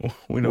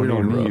 We don't, we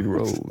don't need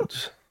roads.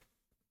 roads.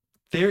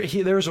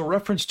 there's a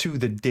reference to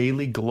the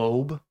Daily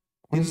Globe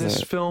in What's this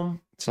that?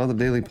 film. It's not the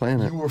Daily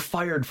Planet. You were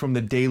fired from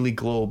the Daily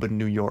Globe in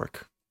New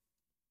York.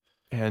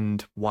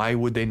 And why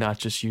would they not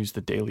just use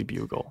the Daily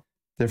Bugle?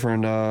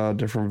 Different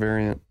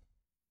variant.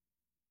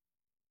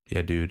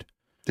 Yeah, dude.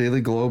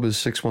 Daily Globe is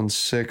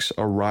 616,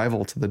 a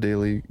rival to the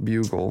Daily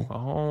Bugle.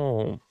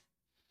 Oh,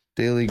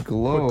 Daily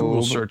Globe.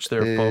 Google search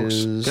there, folks.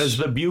 is Because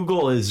the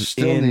Bugle is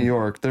still in New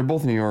York. They're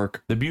both New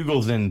York. The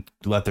Bugle's in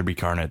Let There Be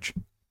Carnage.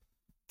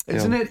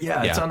 isn't it?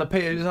 Yeah, it's Yeah. on the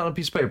page. It's on a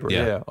piece of paper.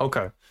 Yeah. Yeah.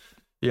 Okay.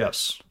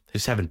 Yes. They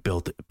just haven't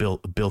built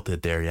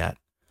it there yet.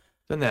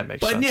 Then that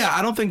makes But sense. yeah,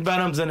 I don't think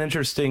Venom's an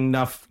interesting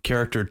enough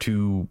character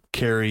to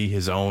carry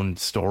his own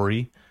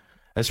story.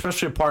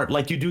 Especially a part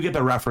like you do get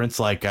the reference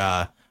like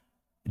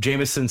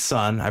Jameson's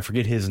son, I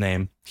forget his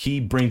name. He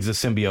brings the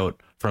symbiote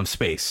from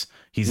space.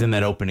 He's in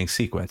that opening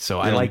sequence. So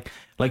I Yeah.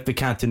 like the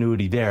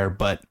continuity there,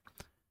 but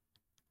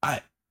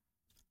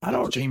I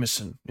don't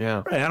Jameson.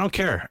 Yeah. Right, I don't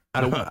care.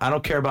 I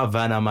don't care about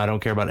Venom. I don't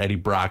care about Eddie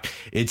Brock.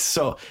 It's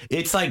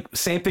like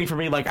same thing for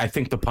me. Like I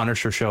think the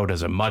Punisher show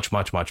does it much,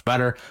 much, much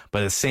better.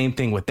 But the same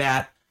thing with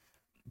that.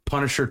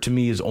 Punisher to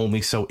me is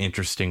only so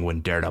interesting when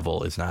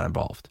Daredevil is not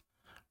involved.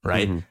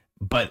 Right. Mhm.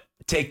 But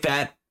take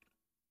that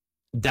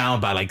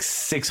down by like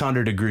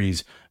 600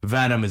 degrees.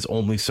 Venom is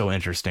only so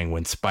interesting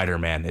when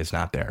Spider-Man is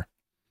not there.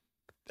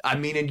 I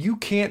mean, and you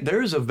can't.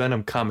 There's a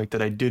Venom comic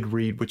that I did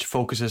read, which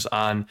focuses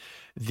on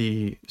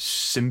the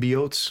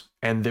symbiotes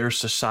and their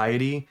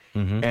society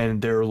Mhm.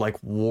 and their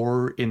like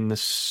war in the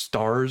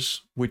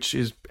stars, which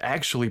is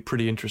actually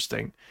pretty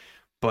interesting.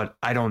 But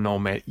I don't know,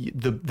 man.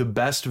 The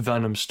best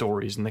Venom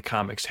stories in the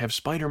comics have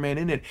Spider-Man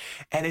in it,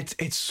 and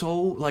it's so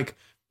like,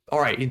 all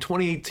right, in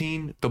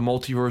 2018, the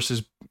multiverse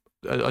is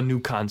a new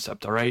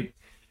concept. All right,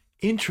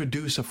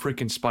 introduce a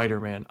freaking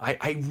Spider-Man.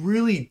 I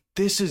really,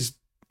 this is.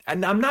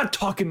 And I'm not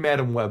talking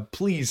Madam Web,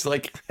 please.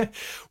 Like,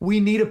 we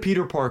need a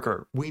Peter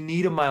Parker. We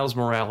need a Miles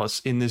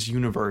Morales in this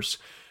universe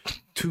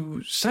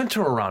to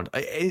center around.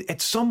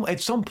 At some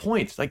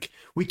point, like,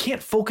 we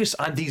can't focus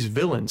on these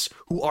villains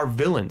who are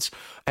villains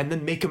and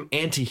then make them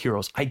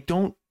anti-heroes. I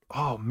don't.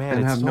 Oh man,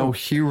 And it's have so- no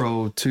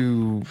hero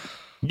to.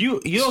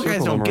 You guys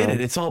Circle don't them get around.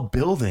 it. It's all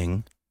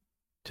building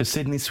to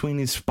Sydney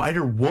Sweeney's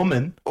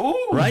Spider-Woman. Ooh.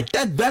 Right?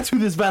 That's who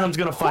this Venom's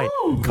gonna fight.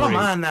 Come great.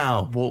 on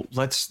now. Well,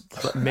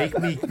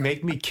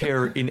 make me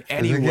care in Is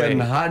any it way. getting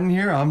hot in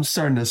here? I'm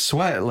starting to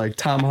sweat like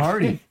Tom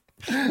Hardy.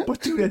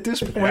 But dude, at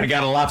this I point,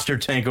 got a lobster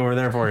tank over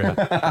there for you.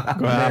 Go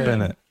hop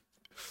in it.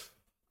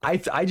 I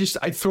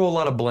throw a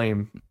lot of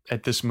blame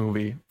at this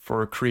movie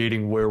for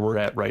creating where we're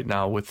at right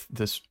now with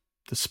the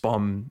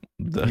spum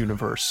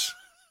universe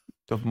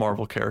of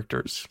Marvel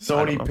characters. I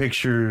don't Sony know.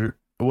 Picture.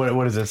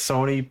 What is it?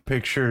 Sony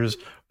Pictures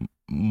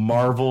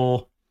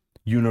Marvel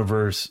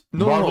Universe.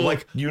 No, Marvel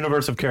like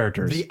universe of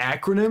characters. the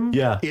acronym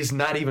Yeah. is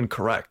not even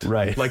correct.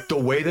 Right. Like the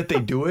way that they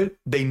do it,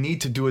 they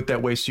need to do it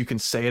that way so you can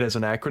say it as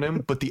an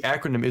acronym, but the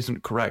acronym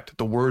isn't correct.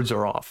 The words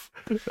are off.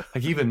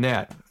 Like even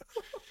that.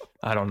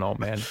 I don't know,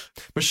 man.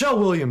 Michelle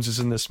Williams is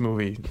in this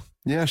movie.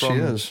 Yeah, she From-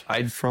 is.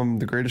 From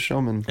The Greatest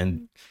Showman.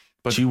 and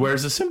But- she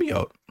wears a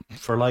symbiote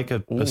for like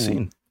a Ooh.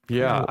 scene.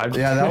 Yeah.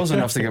 Yeah, that was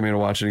enough to get me to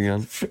watch it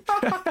again.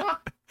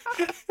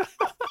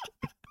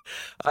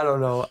 I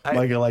don't know.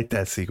 Like I like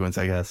that sequence,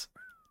 I guess.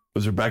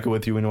 Was Rebecca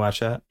with you when you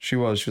watched that? She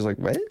was like,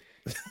 what?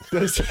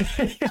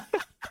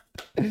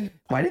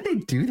 Why did they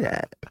do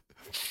that?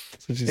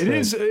 That's what she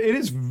It said.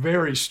 is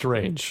very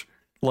strange.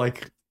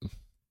 Like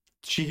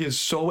she is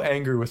so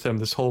angry with him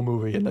this whole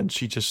movie, and then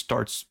she just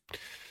starts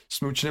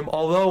smooching him.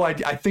 Although I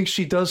think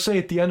she does say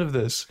at the end of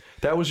this,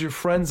 that was your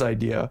friend's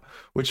idea,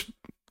 which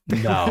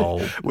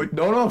No.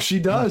 no, she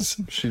does.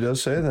 She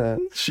does say that.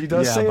 She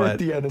does say it at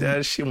the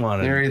end. She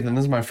wanted. Here, Ethan,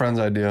 this is my friend's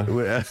idea.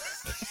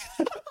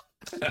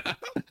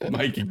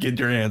 Mikey, get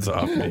your hands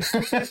off me.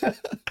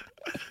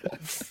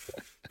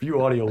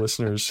 You audio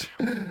listeners.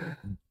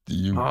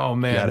 Oh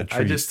man,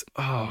 I just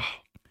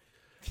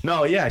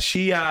No, yeah,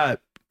 she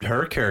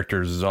her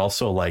characters is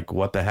also like,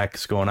 what the heck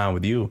is going on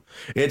with you?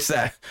 It's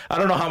that I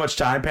don't know how much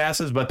time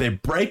passes, but they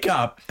break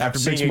up after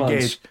 6 being months.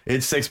 engaged.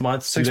 It's 6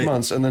 months. 6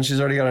 months, and then she's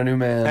already got a new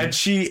man. And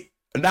she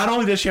not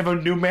only does she have a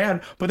new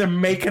man, but they're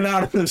making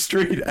out in the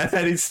street, and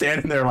then he's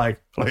standing there like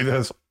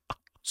this.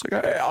 It's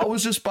like, hey, I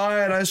was just by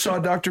and I saw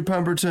Dr.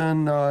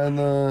 Pemberton in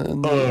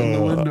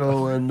the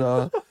window, and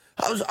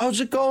how's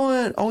it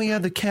going? Oh, yeah,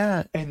 the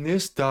cat. And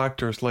this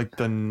doctor's like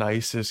the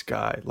nicest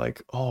guy.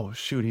 Like, oh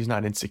shoot, he's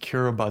not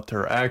insecure about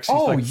their ex.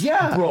 He's like,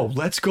 yeah, bro,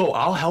 let's go.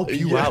 I'll help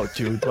you out,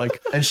 dude.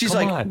 Like, and she's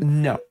come like,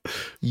 on. no,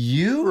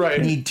 you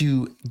need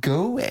to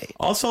go away.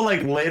 Also,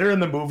 like later in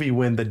the movie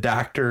when the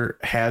doctor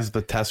has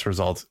the test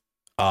results,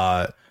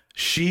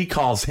 she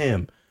calls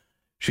him.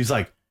 She's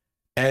like,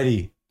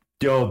 Eddie,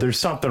 yo, there's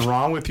something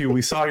wrong with you.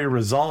 We saw your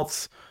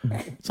results.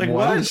 It's like,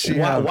 why is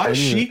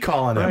she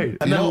calling him? Right.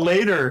 And then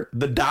later,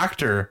 the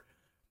doctor,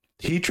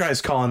 he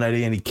tries calling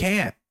Eddie and he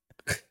can't.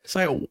 It's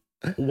like,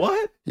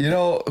 what? You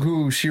know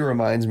who she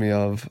reminds me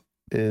of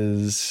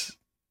is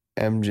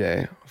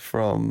MJ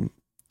from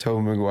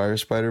Tobey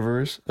Maguire's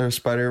Spider-Verse or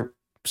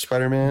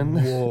Spider-Man.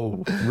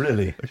 Whoa,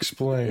 Really?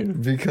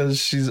 explain. Because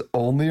she's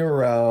only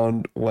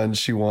around when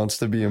she wants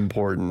to be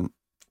important.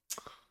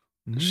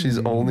 She's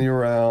only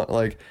around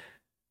like,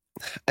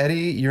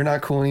 Eddie, you're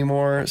not cool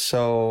anymore,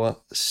 so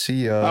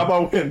see ya. How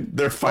about when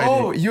they're fighting?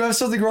 Oh, you have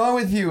something wrong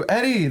with you.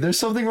 Eddie, there's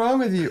something wrong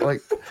with you.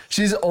 Like,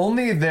 she's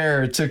only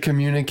there to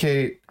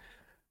communicate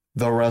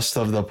the rest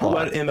of the plot.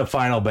 But in the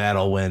final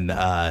battle when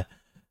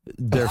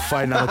they're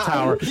fighting on the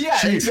tower.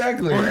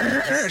 Exactly.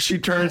 She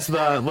turns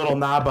the little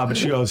knob up and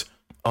she goes,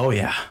 oh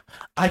yeah,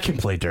 I can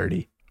play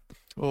dirty.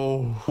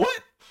 Oh,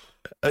 What?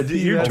 right.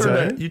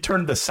 You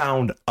turned the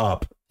sound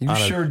up. You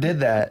sure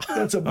did that.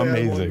 that's a bad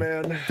Amazing. one,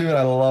 man. Dude,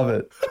 I love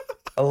it.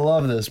 I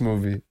love this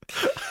movie.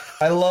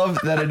 I love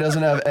that it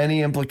doesn't have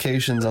any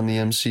implications on the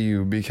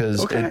MCU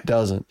because it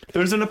doesn't.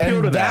 There's an appeal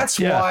And to that. that's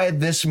why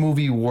this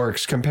movie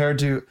works compared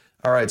to,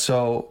 all right,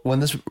 so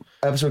when this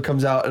episode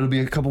comes out, it'll be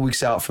a couple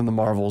weeks out from the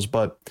Marvels,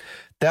 but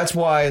that's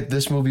why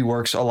this movie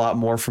works a lot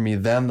more for me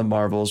than the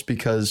Marvels,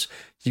 because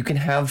you can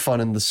have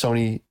fun in the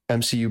Sony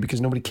MCU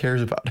because nobody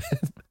cares about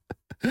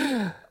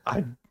it.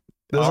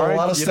 There's a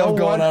lot of stuff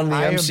going on in the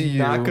MCU. I'm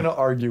not going to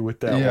argue with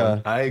that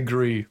one. I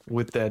agree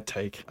with that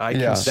take. I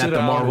can sit that the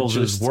down Marvels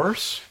and is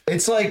worse.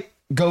 It's like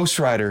Ghost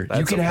Rider.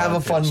 You can a have a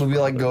fun podcast movie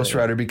like for Ghost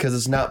another day. Rider because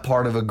it's not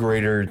part of a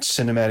greater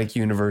cinematic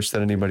universe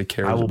that anybody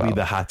cares I will about. be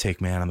the hot take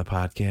man on the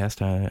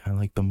podcast. I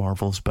like the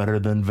Marvels better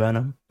than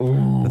Venom.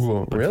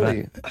 Ooh,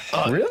 really?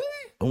 Really?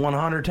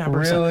 110%.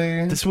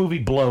 Really? This movie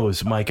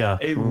blows, Micah.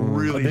 It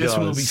really This does.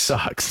 movie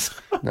sucks.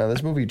 No,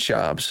 this movie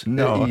chops.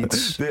 No. It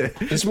eats.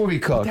 This movie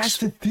cooks. That's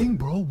the thing,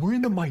 bro. We're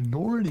in the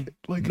minority.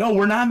 Like, No,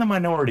 we're not in the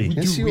minority.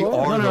 Yes, you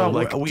are. No, though.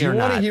 like we Do are you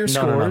want not. to hear No,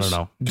 scores?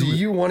 no. Do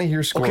you want to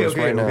hear scores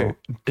right now?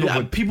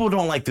 Yeah, people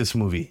don't like this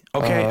movie.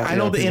 Okay, I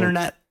know yeah, the people-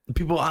 internet.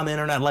 People on the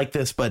internet like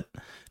this, but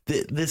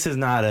this is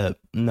not a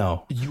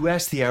no. You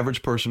ask the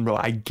average person, bro.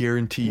 I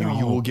guarantee you, No.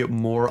 you will get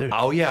more.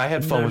 Oh yeah, I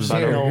had fun with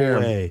There's Venom. no Here.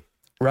 way.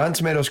 Rotten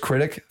Tomatoes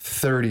critic,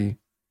 30.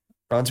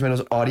 Rotten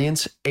Tomatoes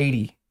audience,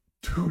 80.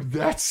 Dude,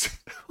 that's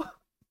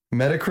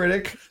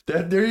Metacritic,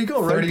 that. There you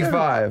go. Right there.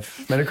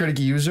 35. Metacritic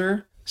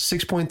user,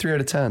 6.3 out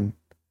of 10.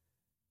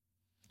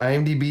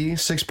 IMDb,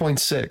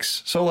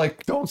 6.6. So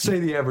like Don't say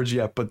the average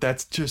yet, but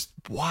that's just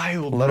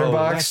wild. bro.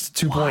 Letterboxd, That's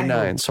 2.9.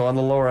 wild. So on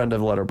the lower end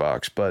of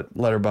Letterboxd, but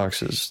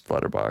Letterboxd is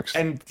Letterboxd.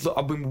 And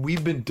I mean,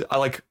 we've been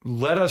like,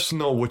 let us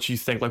know what you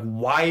think. Like,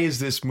 why is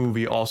this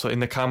movie also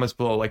in the comments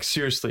below? Like,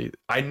 seriously,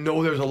 I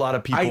know there's a lot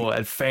of people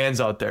and fans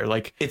out there.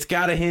 Like, It's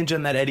got to hinge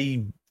on that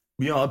Eddie.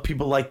 You know,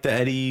 people like the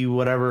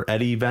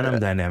Eddie Venom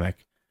dynamic,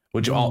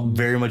 which all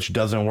very much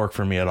doesn't work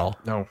for me at all.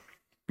 no,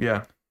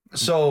 yeah,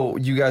 So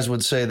you guys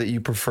would say that you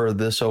prefer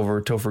this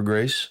over Topher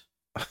Grace?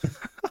 All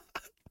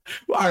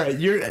right,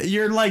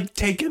 you're like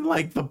taking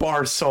like the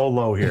bar so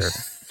low here.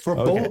 for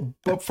both,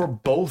 but for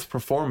both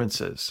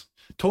performances,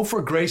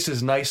 Topher Grace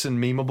is nice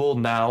and memeable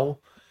now,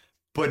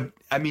 but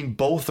I mean,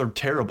 both are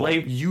terrible.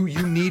 You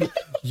need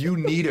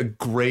a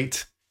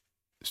great.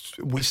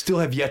 We still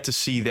have yet to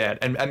see that,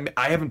 and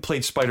I haven't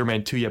played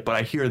Spider-Man 2 yet, but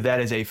I hear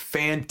that is a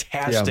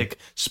fantastic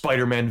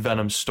Spider-Man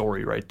Venom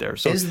story right there.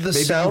 So Is the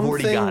maybe sound you've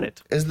already thing, got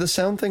it. Is the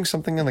sound thing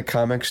something in the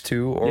comics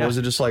too? Or Yeah. was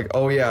it just like,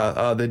 oh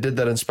yeah, they did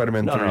that in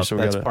Spider-Man 3, No, so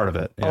we that's got it. part of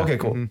it. Yeah. Okay,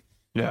 cool. Mhm.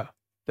 Yeah,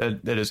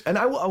 that is. And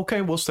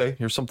we'll say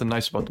here's something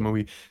nice about the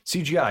movie.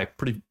 CGI,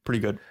 pretty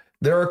good.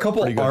 There are a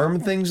couple Pretty good. arm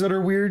things that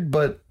are weird,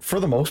 but for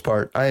the most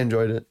part, I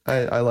enjoyed it.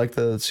 I like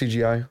the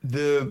CGI.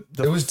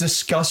 It was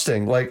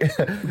disgusting. Like,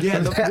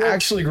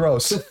 actually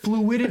gross. The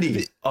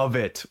fluidity of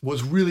it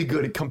was really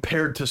good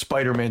compared to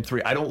Spider-Man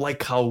 3. I don't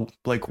like how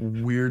like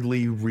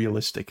weirdly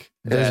realistic.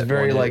 It's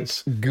very like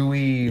is.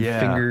 gooey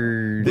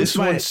finger. This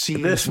one might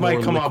seems this might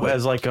more come up liquid.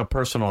 as like a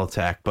personal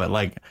attack, but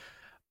like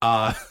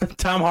Tom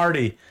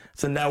Hardy,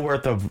 it's a net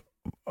worth of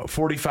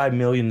 $45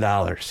 million.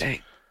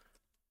 Dang.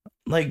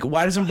 Like,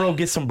 why doesn't bro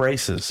get some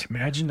braces?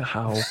 Imagine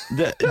how.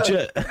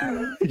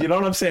 You know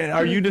what I'm saying?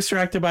 Are you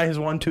distracted by his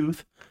one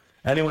tooth?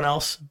 Anyone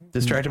else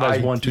distracted by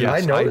his one tooth? I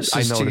Yes, noticed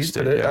his noticed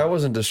teeth, it, but yeah. I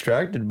wasn't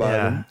distracted by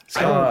them.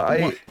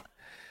 I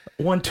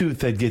one tooth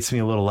that gets me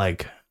a little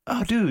like,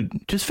 oh, dude,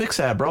 just fix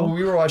that, bro.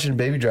 We were watching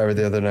Baby Driver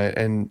the other night,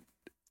 and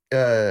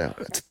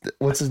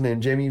what's his name?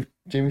 Jamie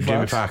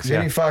Foxx.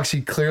 Jamie Foxx.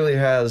 He clearly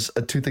has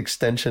a tooth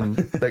extension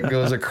that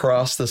goes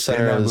across the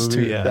center that of his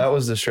movie, tooth. yeah. That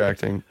was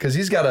distracting because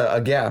he's got a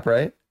gap,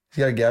 right?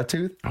 He's got a gap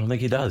tooth. I don't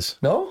think he does.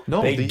 No,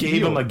 They the gave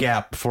heel. him a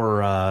gap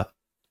for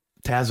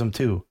TASM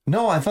 2.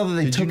 no. I thought that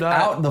they Did you took not-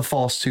 out the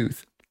false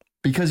tooth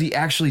because he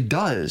actually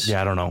does.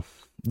 Yeah, I don't know.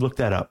 Look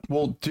that up.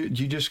 Well, dude,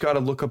 you just got to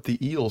look up the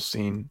eel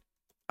scene.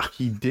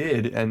 He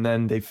did, and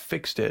then they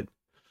fixed it.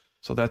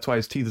 So that's why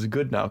his teeth is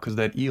good now, because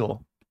that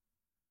eel.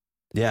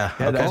 Yeah.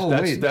 Yeah, okay. that's, Oh,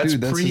 that's, wait, that's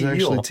dude, that's his pre-eel.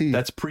 actual teeth.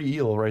 That's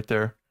pre-eel right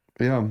there.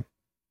 Yeah.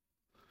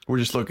 We're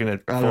just looking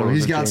at. I don't know. photos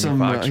He's of got Jamie some.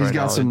 Foxx He's right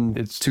got now. some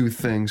It's tooth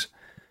things.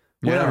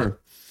 Yeah. Whatever.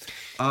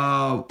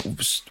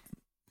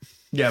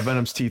 yeah.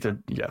 Venom's teeth are.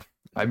 Yeah.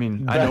 I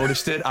mean, I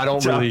noticed it. I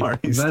don't really.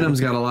 Venom's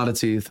got a lot of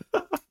teeth.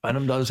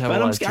 Venom does have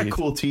Venom's a lot of got teeth.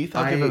 cool teeth.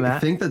 I'll give him I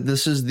that. think that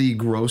this is the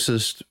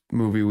grossest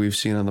movie we've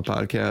seen on the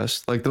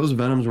podcast. Like those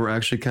Venoms were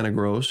actually kind of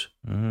gross.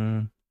 Is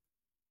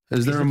there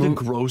Is a it the movie?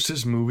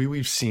 grossest movie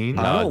we've seen?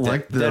 I don't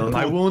like the. Am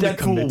I willing to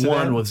commit Deadpool to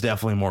 1 that? was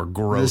definitely more The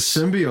gross.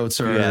 symbiotes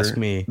are. you ask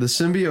me. The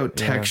symbiote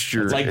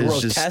texture It's like is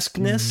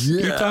grotesqueness.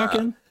 Just, You're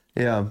talking?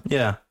 Yeah,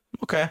 Yeah.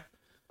 Okay.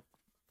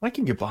 I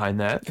can get behind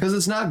that. because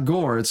it's not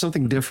gore. It's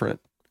something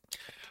different.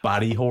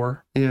 Body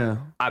horror. Yeah.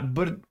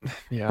 But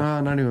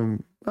yeah, Not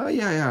even.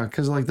 Yeah.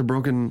 Because like the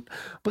broken.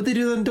 But they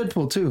do that in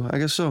Deadpool too. I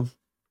guess so.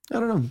 I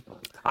don't know.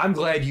 I'm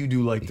glad you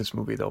do like this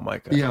movie though,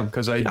 Micah. Yeah.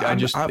 Because I I'm-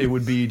 just I'm- it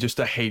would be just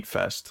a hate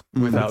fest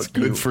without That's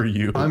good you. for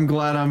you. I'm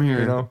glad I'm here.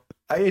 You know,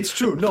 it's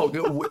true. No,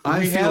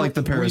 I feel like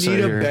the Parasite We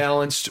need a here.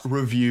 balanced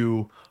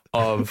review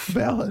of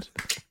Valid.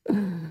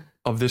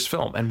 of this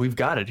film, and we've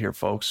got it here,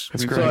 folks.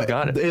 We've So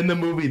got it. in the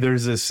movie,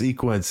 there's a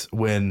sequence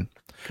when.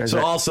 Guys, So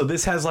I- also,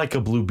 this has like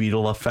a Blue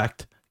Beetle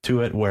effect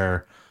to it,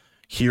 where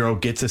hero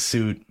gets a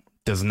suit,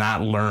 does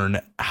not learn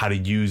how to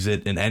use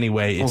it in any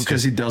way. It's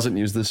because just, he doesn't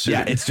use this suit.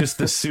 yeah, it's just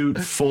the suit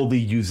fully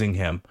using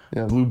him.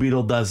 Yeah. Blue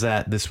Beetle does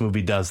that. This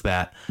movie does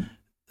that.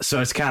 So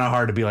it's kind of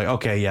hard to be like,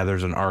 okay, yeah,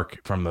 there's an arc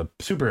from a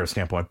superhero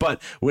standpoint.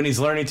 But when he's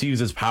learning to use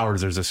his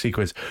powers, there's a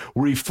sequence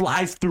where he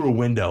flies through a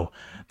window.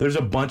 There's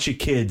a bunch of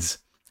kids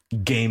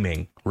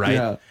gaming,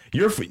 right?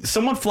 Yeah.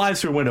 Someone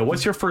flies through a window.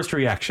 What's your first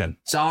reaction?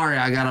 Sorry,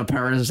 I got a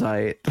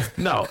parasite.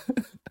 No.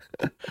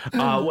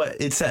 What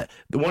it's that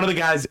one of the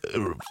guys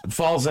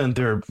falls in,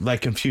 they're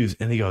like confused,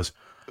 and he goes,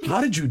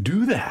 "How did you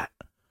do that?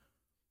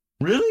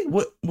 Really?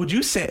 What would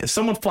you say?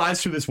 Someone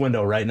flies through this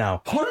window right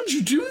now. How did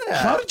you do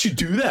that? How did you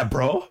do that,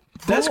 bro?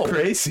 That's Bro.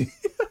 crazy."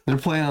 They're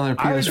playing on their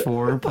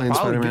PS4, playing I'll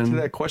get to Spider-Man.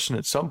 that question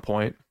at some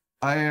point.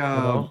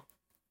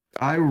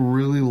 I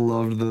really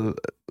loved the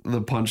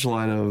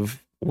punchline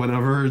of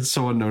whenever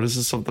someone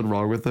notices something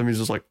wrong with them, he's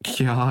just like,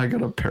 "Yeah, I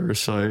got a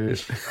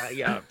parasite. I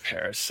got a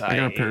parasite. I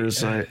got a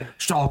parasite.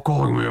 Stop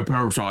calling me a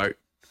parasite."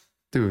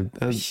 Dude,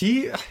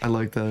 I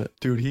like that.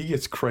 Dude, he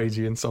gets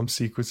crazy in some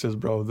sequences,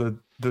 bro.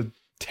 The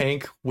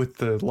tank with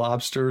the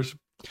lobsters.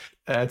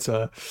 That's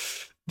a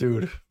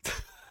dude.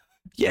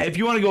 Yeah, if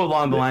you want to go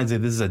along the lines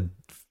of this is a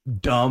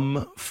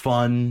dumb,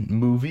 fun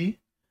movie,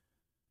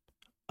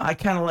 I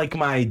kind of like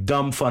my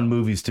dumb, fun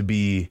movies to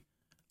be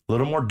a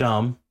little more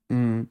dumb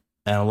Mm,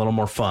 and a little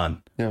more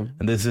fun. yeah.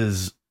 And this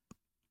is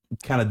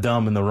kind of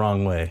dumb in the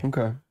wrong way,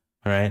 Okay.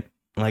 right?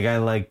 Like I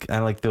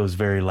like those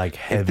very like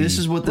heavy. If this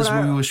is what this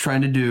movie was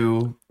trying to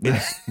do,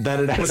 that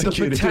it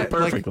executed it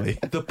perfectly.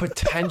 The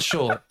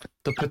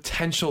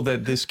potential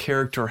that this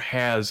character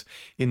has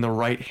in the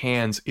right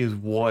hands is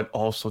what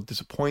also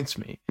disappoints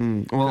me.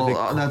 well,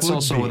 It that's could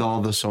also be. with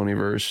all the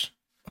Sonyverse.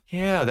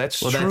 Yeah,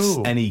 that's Well, true.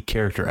 that's any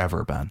character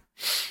ever, Ben.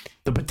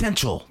 The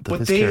potential that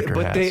this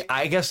character has.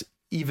 I guess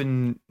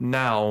even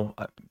now,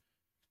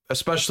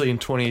 especially in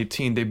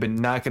 2018, they've been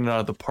knocking it out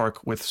of the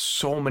park with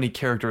so many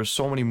characters,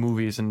 so many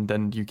movies, and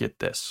then you get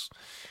this.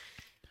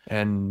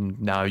 And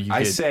now you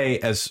I get say,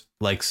 as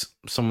like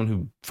someone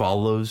who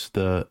follows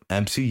the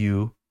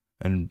MCU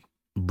and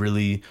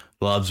really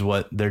loves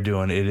what they're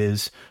doing, it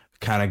is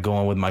kind of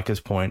going with Micah's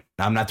point.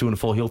 I'm not doing a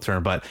full heel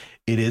turn, but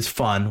it is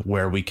fun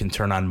where we can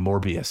turn on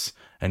Morbius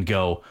and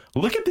go,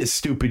 look at this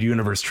stupid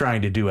universe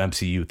trying to do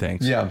MCU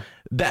things. Yeah.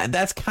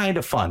 That's kind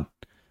of fun.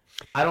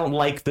 I don't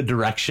like the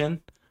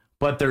direction,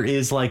 but there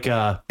is like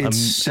It's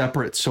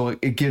separate, so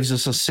it gives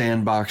us a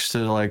sandbox to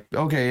like,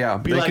 okay, yeah,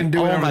 they like, can do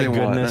oh whatever my they want.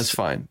 goodness. That's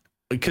fine.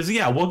 because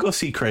we'll go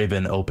see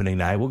Craven opening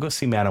night. We'll go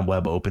see Madam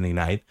Web opening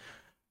night.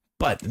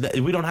 But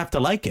we don't have to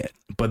like it.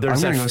 But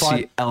there's I'm that gonna go fun.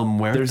 see El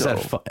Muerto. There's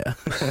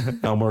that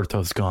El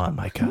Muerto's gone,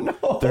 Micah.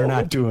 No. They're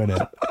not doing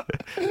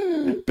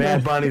it.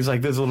 Bad Bunny's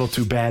like, this is a little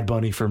too Bad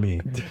Bunny for me.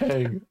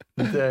 Dang,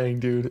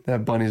 dude.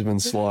 That bunny's been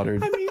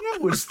slaughtered. I mean,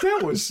 that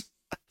was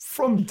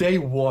from day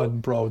one,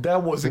 bro.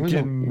 That wasn't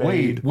getting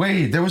made.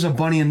 Wait, there was a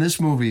bunny in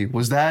this movie.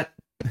 Was that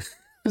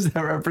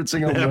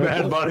referencing El Muerto?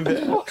 Bad Bunny.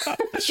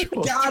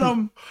 Got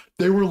him.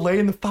 They were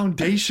laying the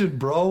foundation,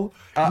 bro.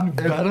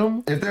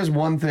 Venom. If there's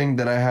one thing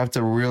that I have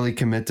to really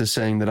commit to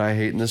saying that I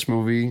hate in this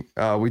movie,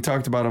 we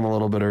talked about him a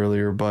little bit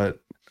earlier, but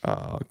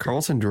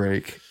Carlton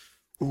Drake,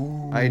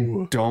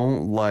 I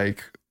don't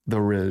like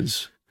the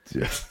Riz.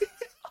 Yeah.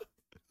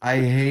 I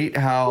hate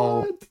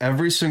how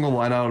every single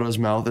line out of his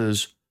mouth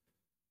is,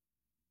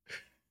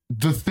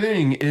 the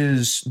thing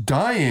is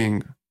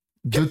dying.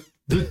 The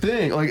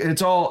thing, like,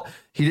 it's all,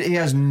 he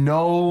has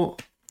no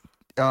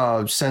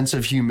sense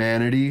of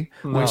humanity,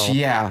 which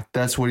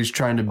that's what he's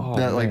trying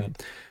to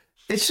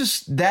it's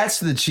just, that's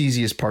the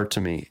cheesiest part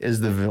to me, is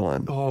the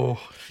villain.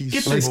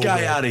 Get this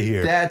guy out of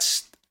here.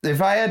 That's,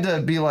 if I had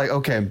to be like,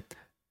 okay,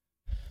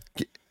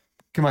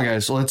 come on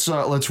guys,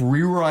 let's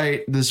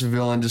rewrite this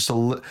villain, just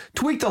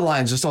tweak the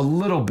lines just a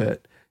little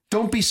bit.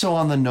 Don't be so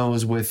on the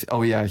nose with,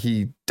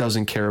 he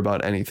doesn't care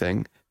about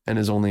anything and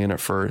is only in it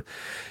for,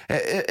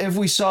 if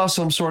we saw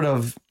some sort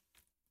of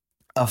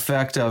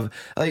effect of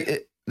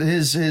like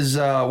his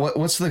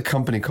what's the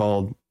company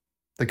called?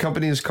 The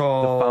company is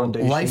called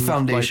Life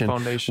Foundation.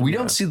 We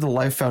don't see the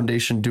Life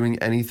Foundation doing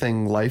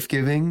anything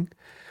life-giving,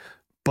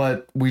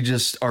 but we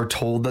just are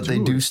told that they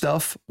do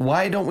stuff.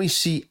 Why don't we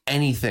see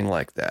anything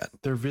like that?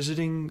 They're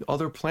visiting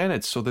other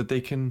planets so that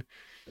they can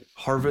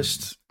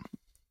harvest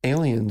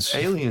aliens.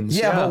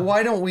 Yeah, but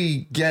why don't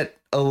we get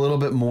a little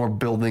bit more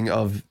building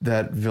of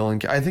that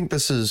villain? I think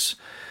this is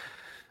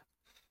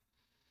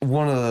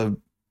one of the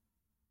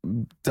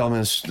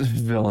dumbest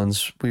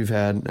villains we've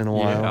had in a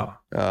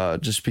while.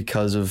 Just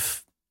because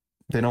of,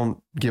 they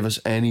don't give us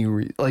any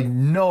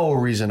no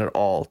reason at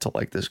all to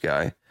like this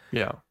guy.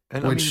 Yeah.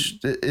 And which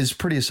is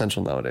pretty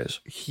essential nowadays.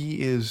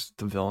 He is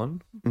the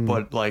villain,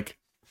 but like,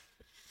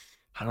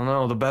 I don't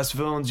know, the best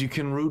villains you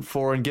can root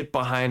for and get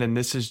behind, and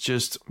this is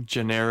just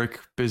generic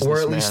businessman.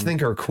 Or at least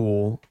think are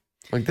cool.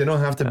 Like, they don't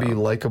have to be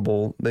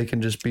likable. They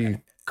can just be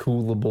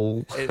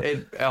coolable.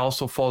 It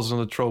also falls in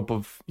the trope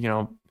of,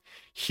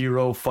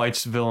 hero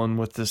fights villain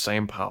with the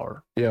same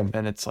power. Yeah.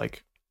 And it's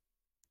like,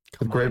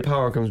 with great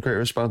power comes great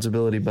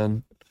responsibility,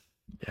 Ben.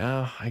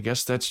 Yeah, I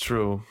guess that's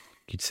true.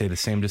 You'd say the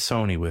same to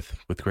Sony. With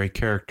great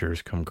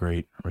characters come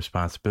great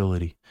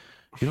responsibility.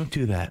 You don't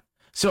do that.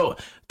 So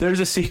there's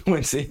a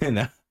sequence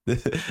in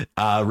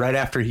right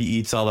after he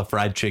eats all the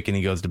fried chicken,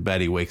 he goes to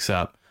bed, he wakes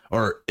up,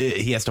 or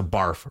he has to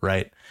barf,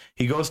 right?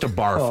 He goes to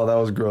barf. Oh, that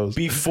was gross.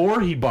 Before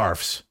he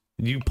barfs,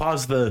 you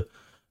pause the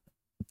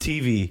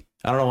TV.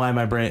 I don't know why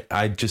my brain,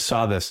 I just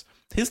saw this.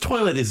 His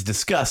toilet is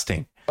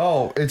disgusting.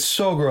 Oh, it's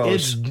so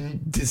gross.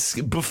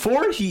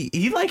 Before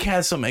he like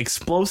has some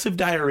explosive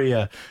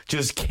diarrhea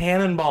just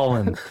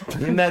cannonballing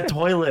in that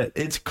toilet.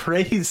 It's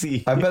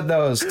crazy. I bet that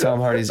was Tom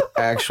Hardy's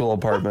actual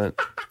apartment.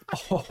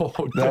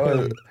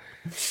 Did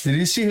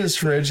you see his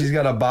fridge? He's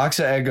got a box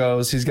of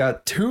Eggos. He's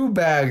got 2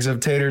 bags of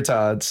tater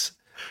tots.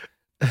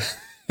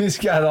 He's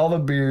got all the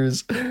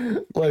beers.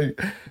 Like,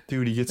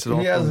 dude, he gets it all.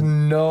 He has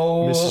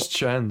no Mrs.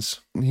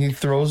 Chen's. He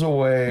throws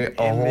away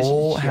a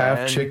whole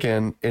half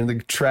chicken in the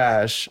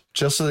trash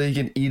just so that he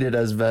can eat it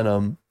as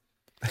Venom.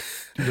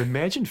 Dude,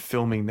 imagine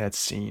filming that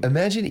scene.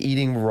 Imagine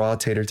eating raw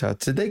tater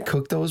tots. Did they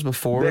cook those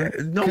before?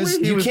 No, because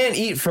you can't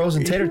eat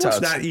frozen tater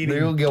tots. Not eating.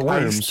 You'll get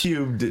worms. Ice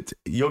cubed.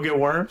 You'll get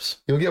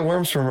worms. You'll get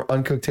worms from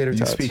uncooked tater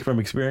tots. You speak from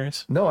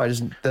experience? No,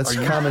 that's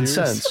common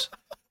sense.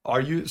 Are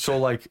you so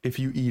like if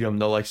you eat them,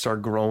 they'll like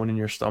start growing in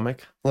your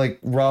stomach? Like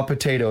raw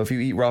potato. If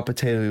you eat raw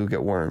potato, you'll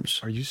get worms.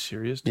 Are you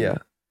serious, dude? Yeah.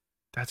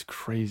 That's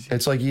crazy.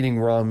 It's like eating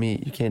raw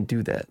meat. You can't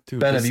do that.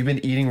 Dude, Ben, have you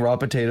been eating raw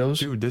potatoes?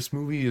 Dude, this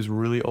movie is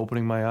really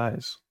opening my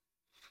eyes.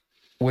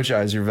 Which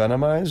eyes? Your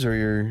Venom eyes or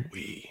your...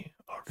 We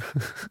are...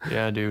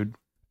 Yeah, dude.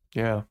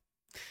 Yeah.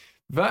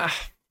 I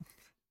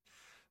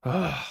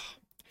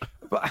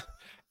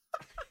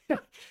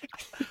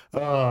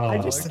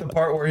just like the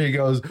part where he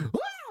goes...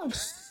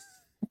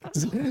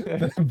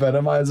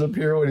 Venom eyes up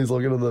here when he's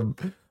looking at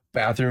the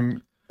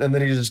bathroom, and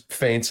then he just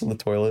faints in the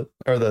toilet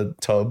or the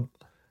tub.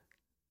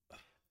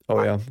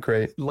 Oh yeah,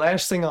 great.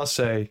 Last thing I'll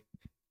say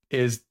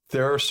is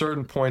there are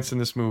certain points in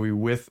this movie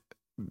with,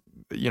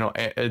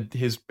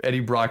 his Eddie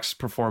Brock's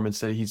performance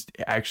that he's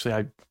actually,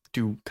 I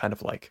do kind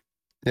of like.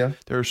 Yeah.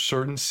 There are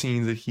certain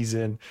scenes that he's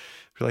in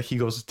where like he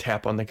goes to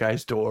tap on the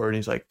guy's door and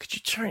he's like, "Could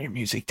you turn your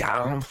music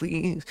down,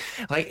 please?"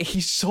 Like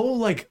he's so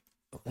like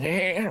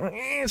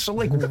so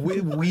like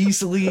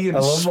weaselly and I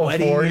love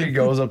sweaty. before he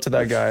goes up to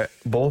that guy.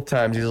 Both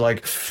times he's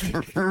like,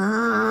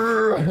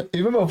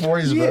 even before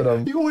he's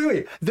Venom.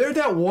 Wait. They're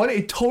that one.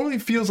 It totally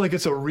feels like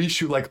it's a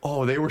reshoot. Like,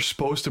 oh, they were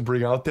supposed to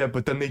bring out that,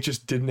 but then they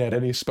just didn't add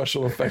any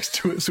special effects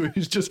to it. So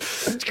he's just.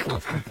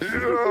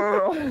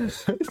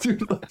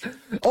 Dude,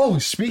 Oh,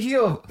 speaking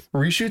of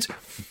reshoots,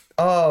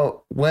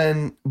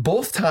 when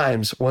both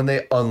times when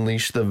they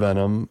unleash the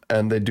Venom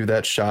and they do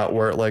that shot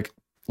where it like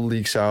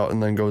leaks out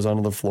and then goes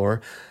onto the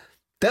floor,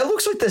 that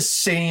looks like the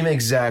same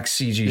exact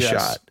CG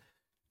shot.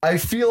 I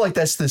feel like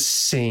that's the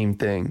same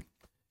thing.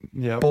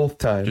 yeah. Both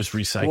times. Just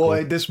recycle.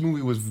 Well, this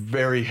movie was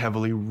very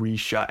heavily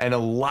reshot, and a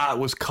lot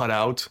was cut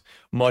out,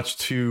 much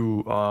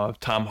to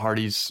Tom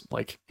Hardy's,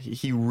 like,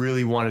 he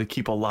really wanted to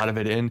keep a lot of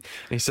it in. And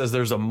he says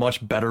there's a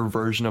much better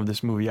version of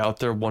this movie out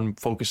there, one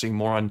focusing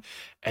more on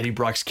Eddie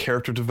Brock's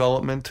character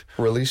development.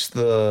 Release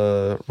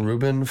the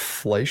Ruben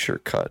Fleischer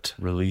cut.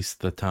 Release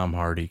the Tom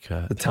Hardy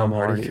cut. The Tom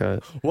Hardy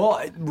cut.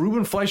 Well,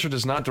 Ruben Fleischer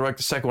does not direct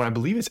the second one. I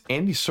believe it's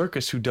Andy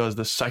Serkis who does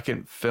the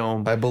second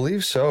film. I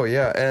believe so,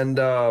 yeah. And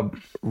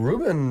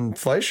Ruben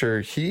Fleischer,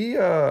 he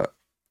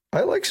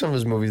I like some of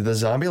his movies. The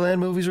Zombieland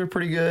movies were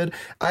pretty good.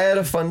 I had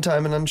a fun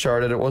time in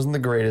Uncharted. It wasn't the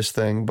greatest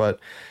thing, but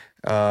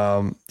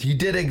he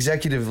did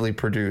executively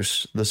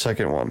produce the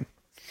second one.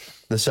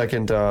 The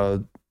second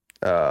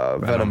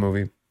Venom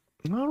movie.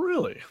 Oh,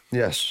 really?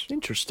 Yes.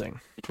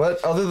 Interesting.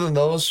 But other than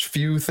those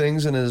few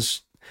things in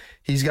his,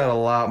 he's got a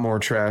lot more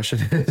trash in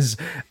his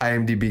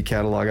IMDb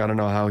catalog. I don't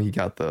know how he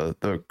got the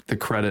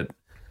credit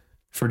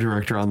for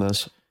director on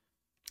this.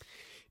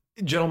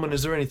 Gentlemen,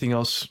 is there anything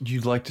else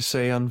you'd like to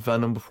say on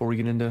Venom before we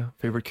get into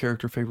favorite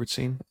character, favorite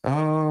scene?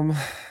 I'm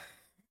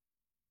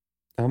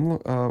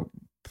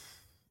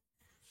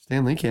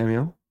Stan Lee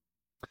cameo.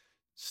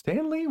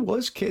 Stan Lee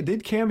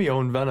did cameo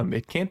in Venom.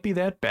 It can't be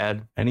that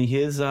bad. And he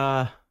is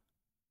And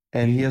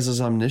he has his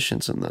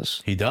omniscience in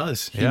this. he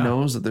does. He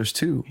knows that there's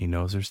two. He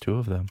knows there's two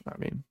of them. I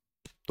mean,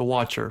 the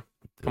Watcher.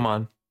 Come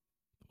on.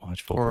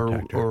 Watchful Or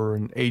protector.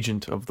 an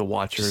agent of the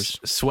Watchers.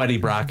 Sweaty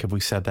Brock. Have we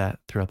said that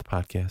throughout the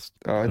podcast?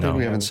 I think No.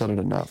 we haven't said it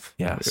enough.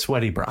 Yeah,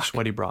 Sweaty Brock.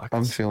 Sweaty Brock.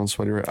 I'm feeling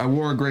sweaty. I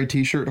wore a gray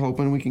t-shirt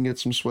hoping we can get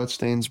some sweat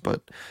stains,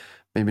 but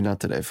maybe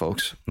not today,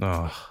 folks.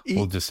 Oh,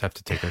 we'll just have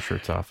to take our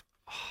shirts off.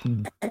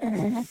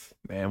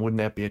 Man, wouldn't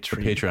that be a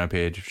treat? Patreon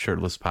page,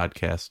 Shirtless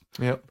Podcast.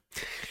 Yep.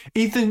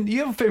 Ethan, do you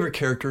have a favorite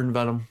character in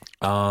Venom?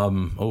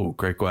 Oh,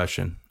 great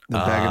question. The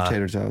bag of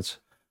tater tots.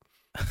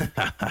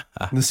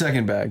 The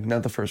second bag,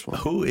 not the first one.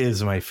 Who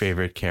is my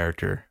favorite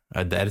character?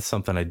 That is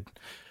something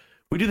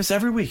we do this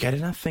every week. I did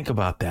not think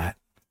about that.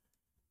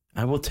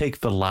 I will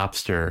take the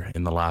lobster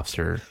in the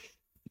lobster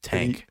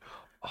tank.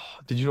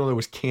 Did you know there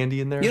was candy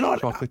in there? You know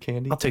what? Chocolate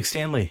candy? I'll take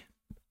Stanley.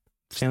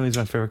 Stanley's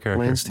my favorite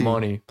character. Lance T.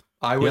 Money.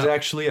 I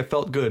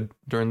felt good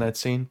during that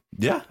scene.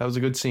 Yeah, That was a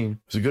good scene.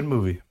 it was a good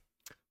movie.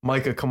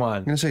 Micah, come I'm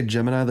on. gonna say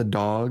Gemini the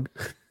dog.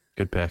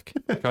 Good pick.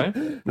 Okay?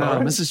 No, All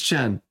right. Mrs.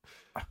 Chen.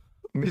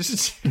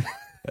 Mrs.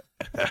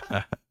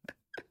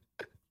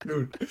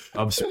 Dude,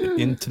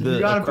 Into You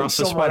gotta across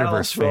pick the someone Spider-Verse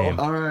else, bro. fame.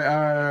 All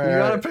right. you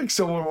gotta pick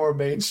someone more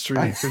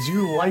mainstream because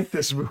you like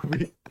this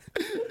movie.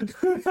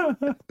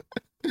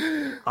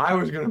 I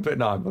was gonna pick.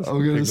 No, I'm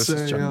gonna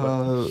say. Chen,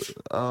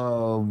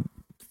 but-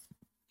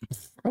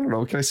 I don't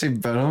know. Can I say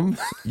Venom?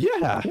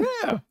 Yeah.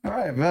 yeah. All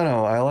right,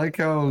 Venom. I like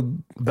how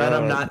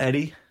Venom, not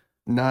Eddie.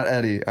 not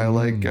Eddie. I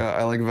like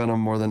Venom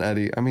more than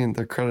Eddie. I mean,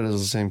 the credit is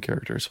the same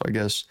character, so I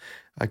guess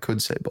I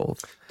could say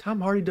both.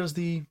 Tom Hardy does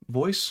the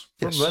voice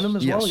for Yes. Venom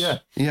as well. Yeah.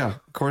 Yeah.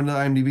 According to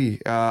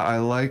IMDb, I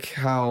like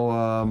how.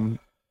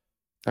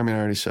 I mean, I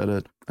already said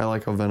it. I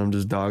like how Venom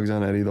just dogs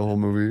on Eddie the whole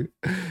movie,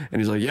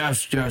 and he's like,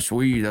 "Yes,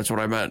 we. That's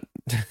what I meant."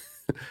 That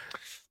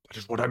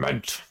is what I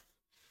meant.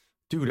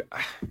 Dude,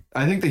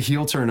 I think the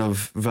heel turn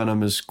of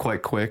Venom is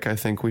quite quick. I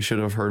think we should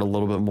have heard a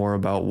little bit more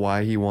about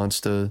why he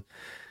wants to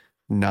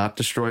not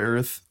destroy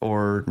Earth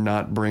or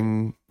not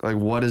bring, like,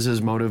 what is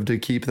his motive to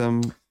keep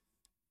them.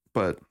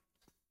 But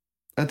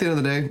at the end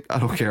of the day, I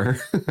don't care.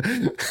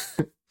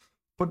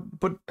 but.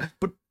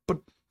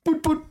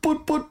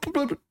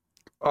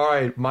 All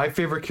right, my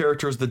favorite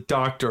character is the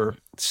Doctor.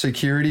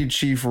 Security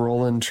Chief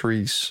Roland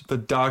Treese. The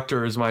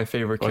Doctor is my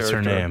favorite What's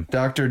character. her name?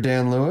 Dr.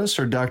 Dan Lewis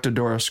or Dr.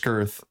 Dora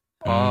Skirth?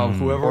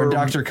 Whoever. Or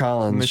Dr.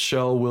 Collins?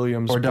 Michelle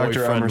Williams' Or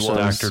Dr. boyfriend Emerson.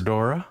 was. Dr.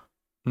 Dora?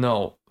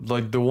 No,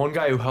 like the one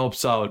guy who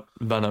helps out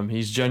Venom.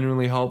 He's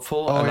genuinely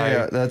helpful. Oh, and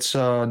yeah. That's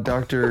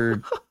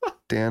Dr.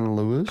 Dan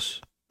Lewis.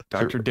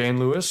 Dr. Dan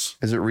Lewis.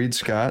 Is it Reed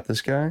Scott,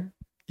 this guy?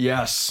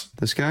 Yes,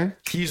 This guy?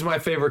 he's my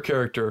favorite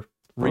character.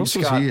 What Reed else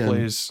was Scott he in?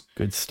 plays.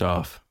 Good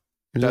stuff.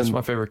 He was That's in-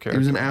 my favorite He was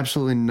character. in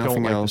absolutely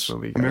nothing like else. this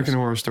movie, guys. American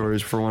Horror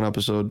Stories for one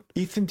episode.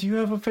 Ethan, do you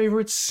have a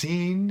favorite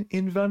scene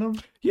in Venom?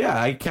 Yeah,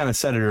 I kind of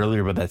said it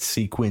earlier, but that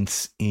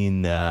sequence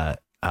in the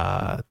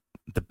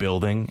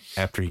building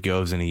after he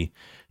goes and he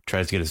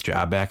tries to get his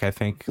job back, I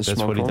think The that's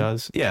smoke what he hole?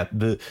 does. Yeah,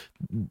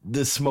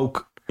 the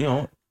smoke,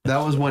 That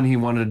was when he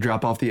wanted to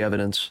drop off the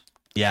evidence.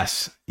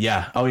 Yes.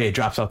 Yeah. Oh, yeah, he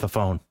drops out the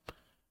phone.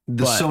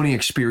 The Sony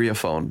Xperia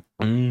phone.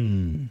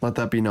 Mm. Let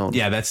that be known.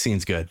 Yeah, that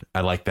scene's good.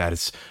 I like that.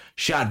 It's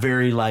shot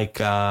very like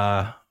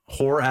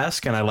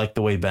horror-esque, and I like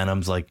the way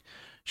Venom's like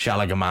shot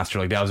like a monster.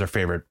 Like that was our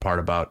favorite part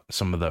about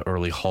some of the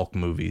early Hulk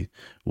movie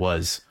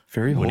was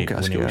Very when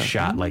Hulk-esque, he was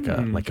yeah. shot like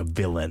a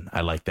villain.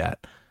 I like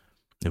that.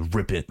 They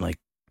rip it like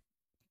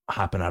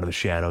hopping out of the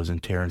shadows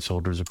and tearing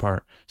soldiers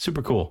apart.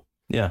 Super cool.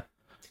 Yeah.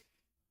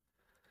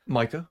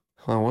 Micah?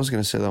 I was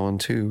going to say that one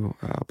too,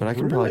 but I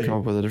can probably come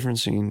up with a different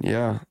scene.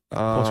 Yeah.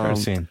 Post-credit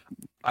scene.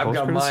 I've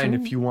got Post-credit mine scene?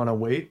 if you want to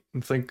wait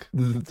and think.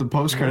 The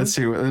post-credit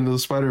scene into the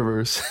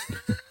Spider-Verse.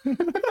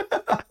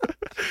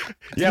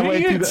 Yeah,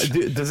 wait.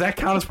 Does that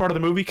count as part of the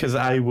movie? Because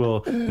I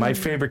will. My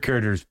favorite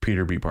character is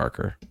Peter B.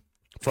 Parker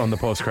from the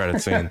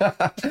post-credit scene.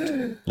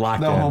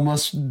 Locked The in.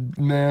 homeless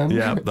man.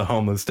 Yeah, the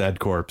homeless dead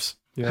corpse.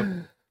 Yep.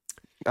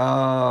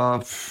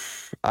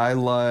 I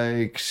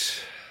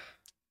liked.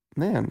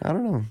 Man, I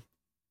don't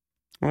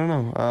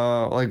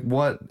know. Like,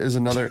 what is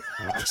another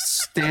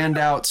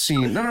standout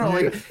scene? No.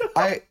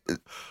 Like,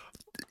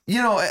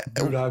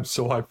 Dude, I'm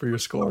so hyped for your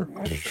score.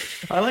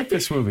 I like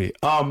this movie.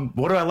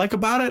 What do I like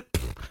about it?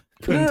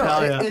 Couldn't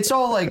tell you. it's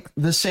all like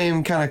the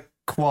same kind of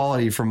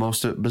quality for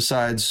most of it,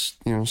 besides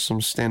some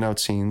standout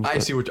scenes. I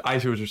but- see what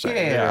you're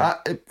saying. Yeah,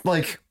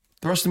 like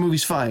the rest of the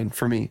movie's fine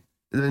for me.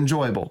 It's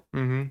enjoyable.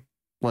 Mm-hmm.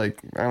 Like,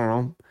 I don't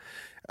know.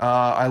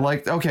 I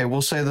liked. Okay,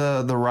 we'll say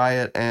the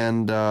riot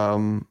and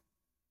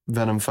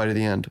Venom fight at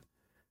the end,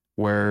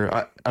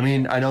 where I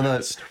mean I know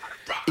that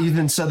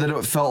Ethan said that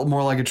it felt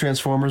more like a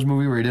Transformers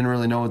movie where he didn't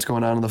really know what's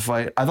going on in the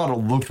fight. I thought it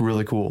looked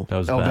really cool. That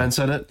was Ben. Ben.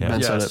 Said it. Yeah.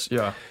 Ben said Yes. it.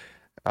 Yeah.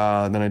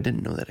 Then I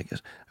didn't know that. I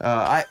guess.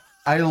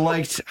 I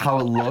liked how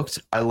it looked.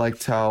 I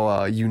liked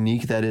how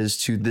unique that is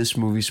to this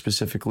movie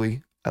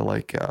specifically. I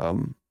like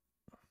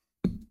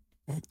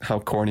how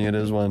corny it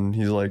is when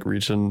he's like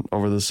reaching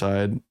over the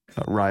side,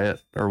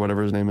 Riot or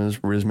whatever his name is,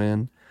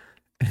 Rizman.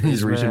 And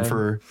he's reaching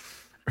for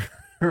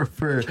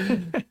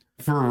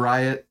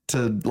Riot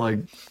to like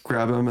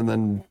grab him, and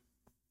then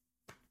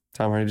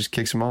Tom Hardy just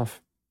kicks him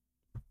off.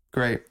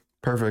 Great,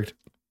 perfect,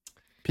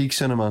 peak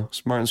cinema.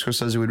 Martin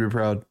Scorsese would be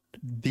proud.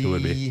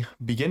 The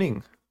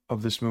beginning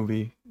of this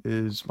movie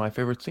is my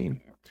favorite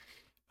scene.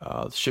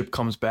 The ship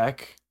comes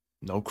back,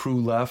 no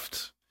crew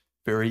left.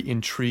 Very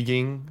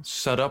intriguing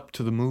setup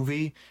to the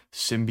movie.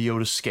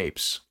 Symbiote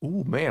escapes.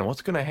 Ooh, man,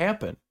 what's going to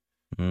happen?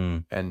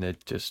 Mm. And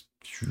it just...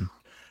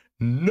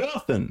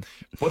 Nothing.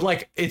 But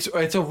like, it's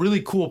a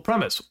really cool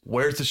premise.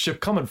 Where's the ship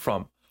coming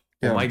from?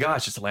 Yeah. Oh my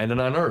gosh, it's landing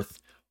on Earth.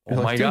 Oh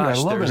You're my like, dude, I gosh,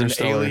 love there's an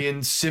Interstellar.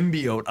 alien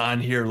symbiote on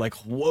here. Like,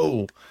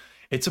 whoa.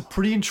 It's a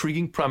pretty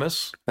intriguing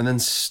premise. And then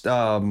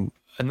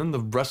And then the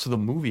rest of the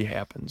movie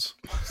happens.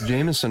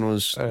 Jameson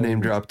was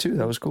name dropped too.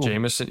 That was cool.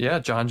 Jameson, yeah,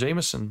 John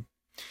Jameson.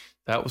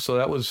 That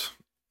was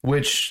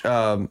Which,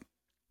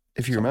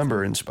 if you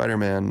remember in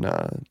Spider-Man,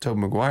 Tobey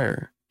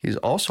Maguire, he's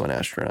also an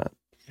astronaut.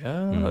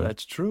 yeah,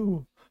 that's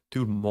true.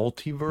 Dude,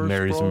 multiverse,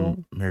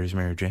 bro. Marries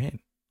Mary Jane.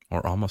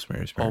 Or almost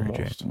marries Mary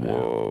Almost. Jane.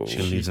 Whoa. She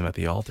leaves him at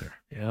the altar.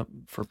 Yep,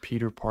 for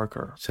Peter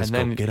Parker. Says, and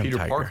then "Go get him, Peter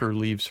Tiger." Parker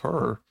leaves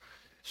her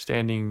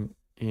standing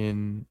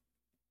in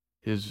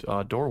his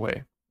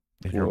doorway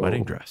In her Whoa.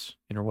 wedding dress.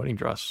 in her wedding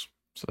dress.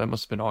 So that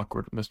must have been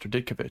awkward, Mr.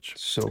 Ditkovich.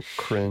 So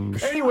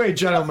cringe. Anyway,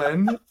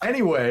 gentlemen.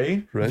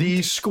 Right?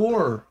 The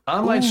score,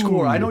 online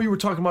score. Ooh. I know you were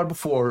talking about it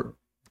before,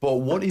 but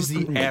what is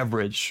the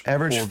average?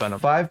 Average for Venom?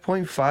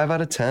 5.5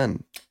 out of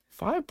 10.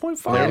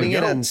 5.5. Landing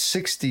it in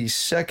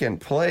 62nd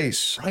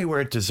place Right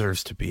where it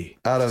deserves to be.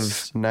 out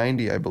of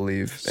 90, I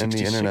believe, in the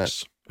 66.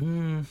 internet.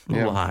 A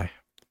little Yeah. high.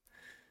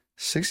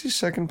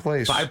 62nd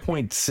place.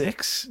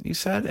 5.6, you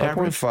said?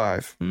 Average?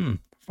 5.5. Hmm.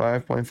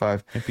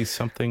 5.5. Maybe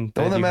something.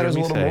 The one that you heard matters a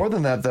me little say. more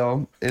than that,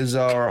 though, is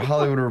our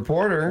Hollywood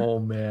Reporter Oh,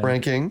 man.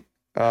 ranking.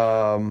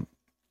 Oh,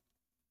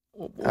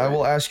 boy. I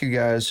will ask you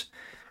guys,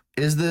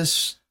 is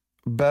this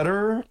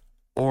better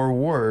or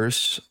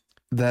worse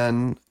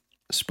than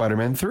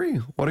Spider-Man 3?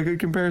 What a good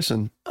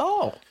comparison.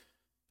 Oh.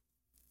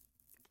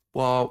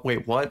 Well,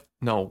 wait, what?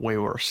 No, way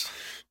worse.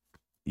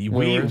 We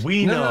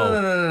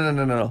No,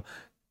 know. No.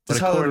 But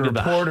This according Hollywood to the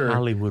Reporter,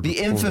 Hollywood the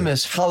Reporter.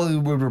 infamous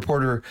Hollywood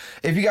Reporter.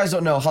 If you guys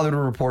don't know, Hollywood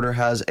Reporter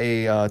has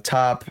a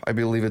top, I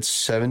believe it's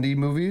 70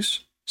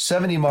 movies,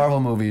 70 Marvel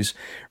movies,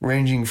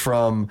 ranging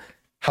from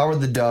Howard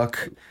the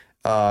Duck,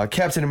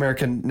 Captain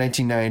America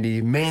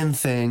 1990, Man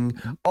Thing,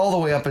 all the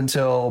way up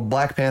until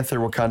Black Panther: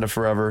 Wakanda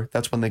Forever.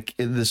 That's when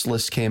this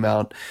list came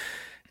out,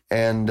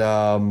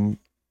 and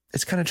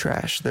it's kind of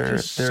trash.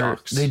 Just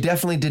sucks. They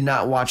definitely did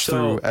not watch So-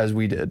 through as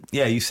we did.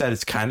 Yeah, you said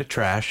it's kind of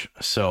trash.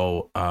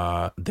 So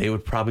they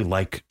would probably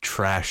like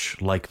trash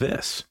like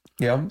this.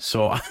 Yeah.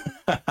 So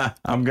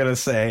I'm going to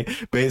say,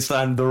 based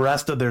on the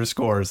rest of their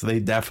scores, they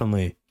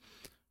definitely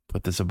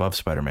put this above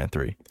Spider-Man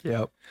 3.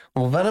 Yep.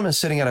 Well, Venom is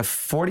sitting at a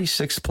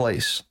 46th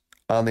place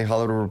on the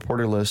Hollywood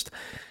Reporter list.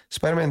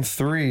 Spider-Man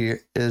 3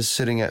 is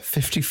sitting at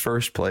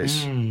 51st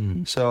place.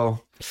 So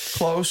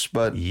close,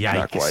 but Yikes.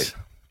 not quite.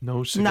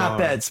 No cigar. Not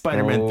that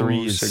Spider-Man No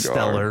 3 is cigar.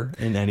 stellar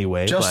in any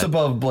way. Just but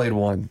above Blade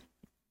 1.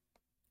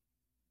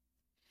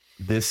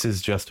 This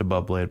is just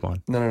above Blade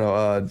 1.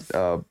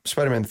 No.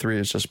 Spider-Man 3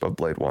 is just above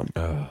Blade 1.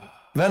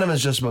 Venom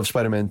is just above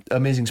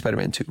Amazing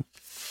Spider-Man 2.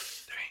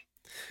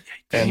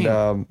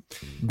 And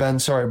Ben,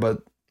 sorry,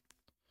 but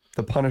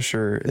The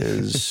Punisher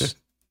is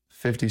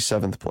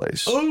 57th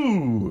place.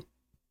 Ooh.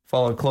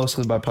 Followed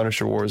closely by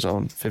Punisher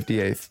Warzone,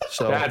 58th.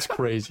 So That's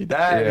crazy.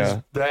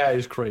 That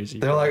is crazy.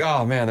 they're like,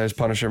 oh man, there's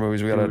Punisher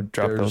movies. We gotta Dude,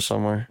 drop there's- those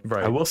somewhere.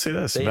 right. I will say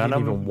this: They didn't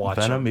even watch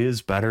Venom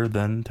is better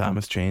than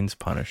Thomas Jane's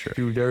Punisher.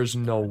 Dude, there's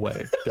no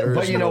way. There's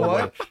But you know no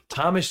what? way.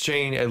 Thomas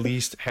Jane at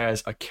least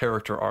has a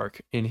character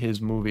arc in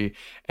his movie,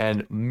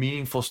 and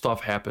meaningful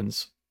stuff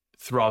happens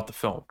throughout the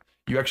film.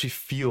 You actually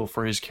feel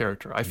for his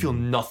character. I feel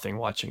nothing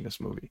watching this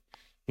movie.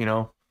 You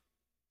know?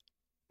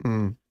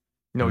 Mm.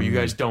 No, you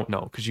guys don't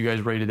know because you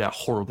guys rated that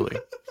horribly.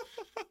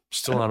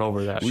 Still not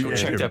over that. Go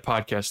check that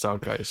podcast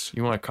out, guys.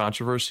 You want a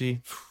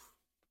controversy?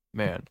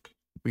 Man,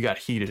 we got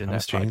heated in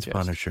Thomas that Jane's podcast.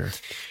 Punisher.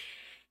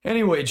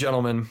 Anyway,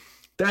 gentlemen,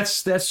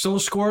 that's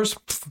those scores.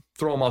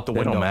 Throw them out the They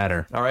window. don't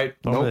matter. All right.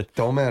 Nope,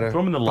 don't matter. Throw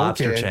them in the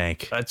lobster Okay.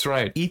 tank. That's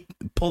right.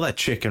 Pull that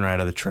chicken right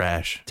out of the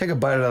trash. Take a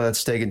bite out of that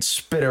steak and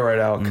spit it right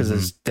out because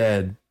it's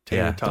dead.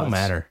 Tater Yeah, tots. don't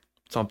matter.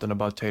 Something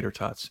about tater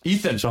tots.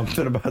 Ethan.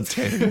 Something about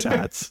tater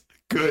tots.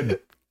 Good.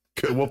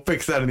 We'll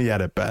fix that in the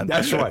edit, Ben.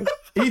 That's right.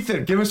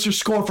 Ethan, give us your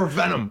score for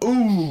Venom.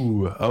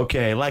 Ooh,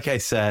 okay. Like I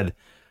said,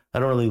 I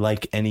don't really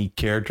like any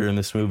character in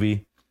this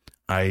movie.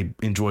 I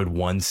enjoyed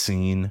one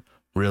scene,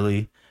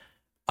 really.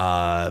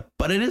 But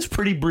it is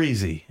pretty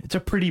breezy. It's a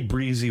pretty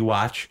breezy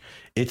watch.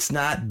 It's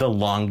not the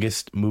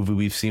longest movie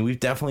we've seen. We've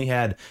definitely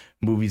had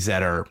movies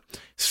that are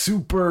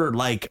super,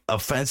 like,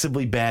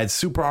 offensively bad,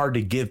 super hard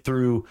to get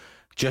through,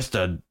 just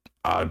a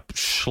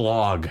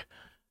slog.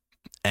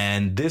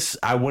 And this,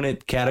 I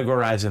wouldn't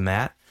categorize in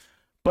that,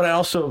 but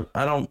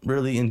I don't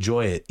really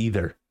enjoy it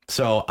either.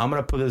 So I'm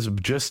going to put this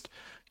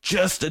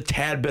just a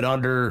tad bit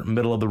under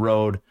middle of the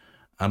road.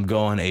 I'm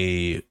going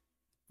a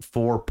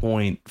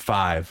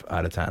 4.5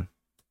 out of 10.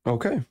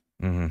 Okay.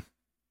 Mm-hmm.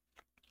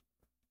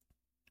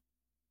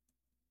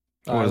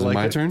 What is it,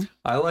 my turn?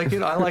 I like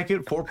it.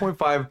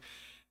 4.5.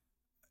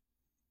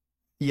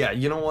 Yeah,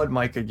 you know what,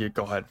 Micah?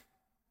 Go ahead.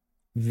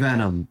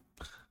 Venom.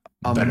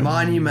 A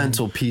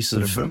monumental piece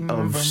of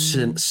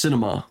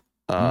cinema.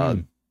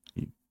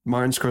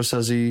 Martin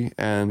Scorsese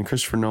and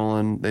Christopher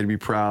Nolan, they'd be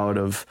proud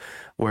of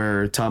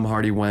where Tom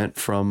Hardy went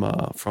from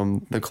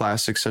the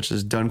classics such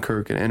as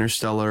Dunkirk and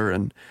Interstellar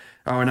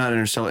not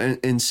Interstellar,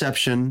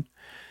 Inception.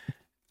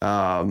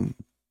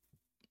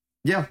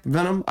 Yeah,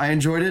 Venom. I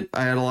enjoyed it.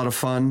 I had a lot of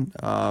fun.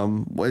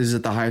 Is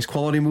it the highest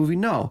quality movie?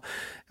 No.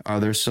 Are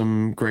there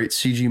some great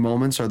CG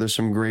moments? Are there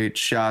some great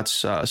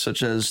shots,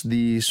 such as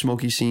the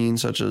smoky scene,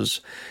 such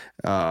as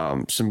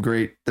there's some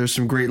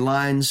great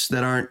lines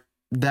that aren't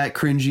that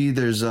cringy.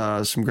 There's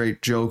some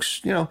great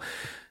jokes,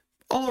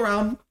 all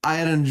around. I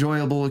had an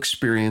enjoyable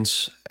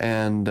experience.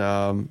 And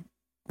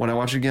when I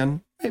watch it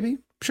again, maybe,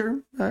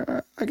 sure,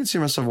 I could see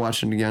myself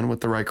watching it again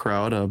with the right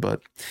crowd.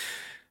 But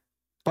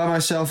by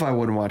myself, I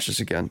wouldn't watch this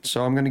again.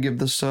 So I'm going to give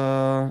this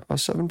a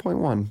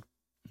 7.1.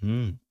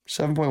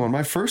 7.1.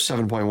 My first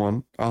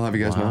 7.1. I'll have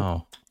you guys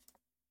know.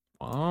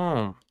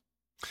 Wow.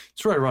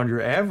 It's right around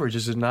your average,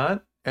 is it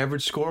not?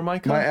 Average score,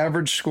 Micah? My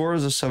average score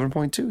is a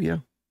 7.2. Yeah.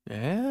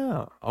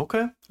 Yeah.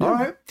 Okay. Yeah. All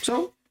right.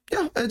 So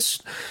yeah,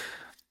 it's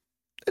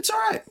all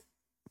right.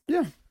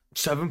 Yeah.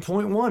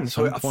 7.1.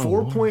 So a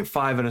 7.1.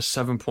 4.5 and a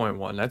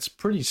 7.1. That's a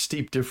pretty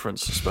steep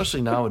difference,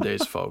 especially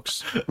nowadays,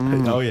 folks.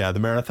 Oh yeah,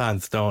 the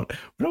marathons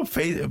we don't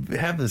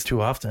have this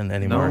too often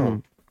anymore.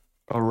 No.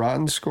 A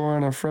rotten score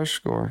and a fresh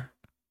score.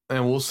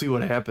 And we'll see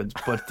what happens.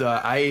 But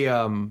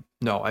I'm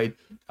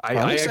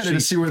excited to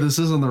see where this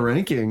is on the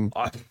ranking.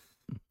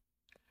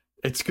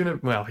 It's gonna.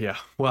 Well, yeah.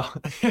 Well,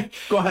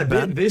 Go ahead,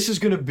 Ben. This is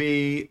gonna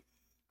be.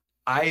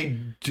 I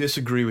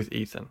disagree with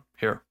Ethan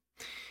here.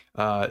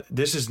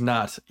 This is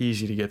not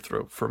easy to get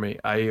through for me.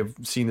 I have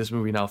seen this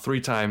movie now 3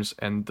 times,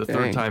 and the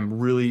third time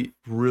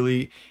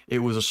really, it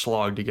was a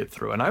slog to get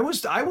through. And I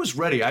was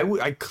ready.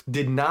 I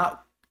did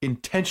not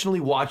intentionally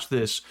watch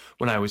this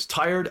when I was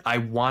tired. I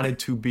wanted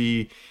to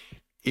be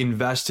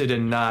invested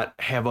and not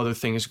have other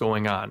things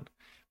going on.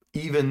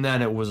 Even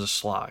then, it was a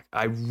slog.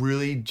 I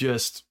really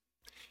just.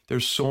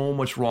 There's so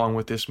much wrong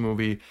with this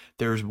movie.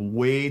 There's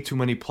way too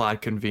many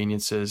plot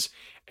conveniences,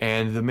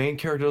 and the main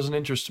character doesn't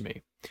interest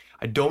me.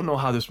 I don't know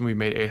how this movie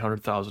made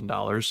 $800,000.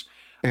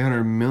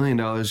 $800 million.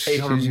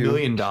 $800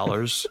 million.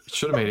 It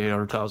should have made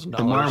 $800,000.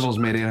 The Marvels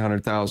made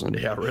 800,000.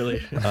 Yeah,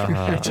 really.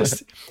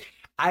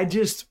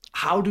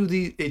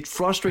 It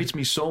frustrates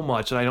me so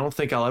much, and I don't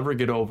think I'll ever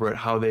get over it,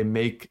 how they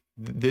make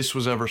this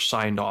was ever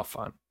signed off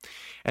on.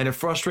 And it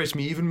frustrates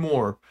me even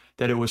more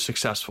that it was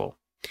successful.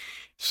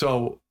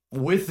 So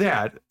with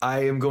that,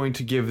 I am going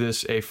to give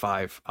this a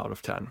 5 out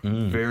of 10.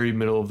 Very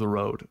middle of the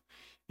road.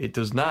 It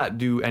does not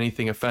do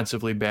anything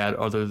offensively bad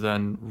other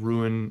than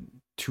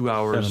ruin 2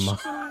 hours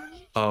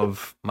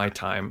of my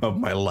time. Of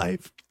my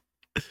life.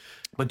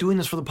 But doing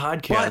this for the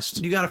podcast.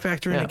 But you got to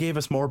factor in it gave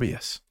us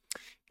Morbius.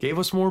 Gave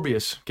us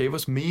Morbius. Gave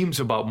us memes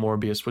about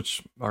Morbius,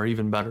 which are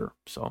even better.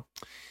 So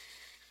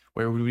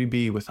where would we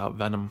be without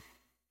Venom?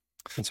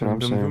 That's what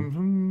I'm saying.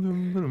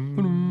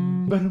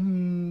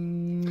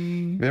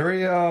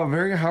 Very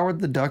Howard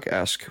the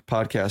Duck-esque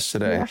podcast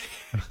today.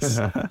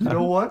 You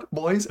know what,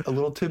 boys? A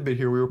little tidbit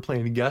here. We were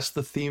playing Guess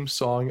the Theme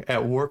song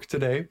at work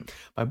today.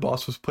 My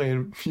boss was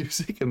playing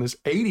music and this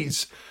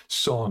 80s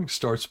song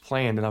starts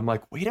playing. And I'm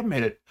like, wait a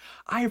minute.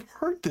 I've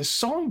heard this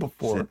song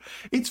before.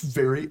 It's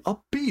very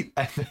upbeat.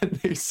 And then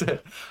they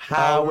said,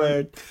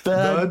 Howard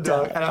the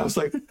Duck. And I was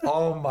like,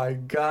 oh my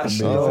gosh.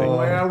 No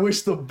way. I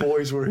wish the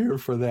boys were here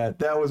for that.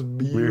 That was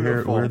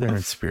beautiful. We're there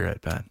in spirit,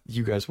 Ben.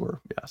 You guys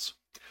were, yes.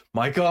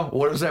 Micah,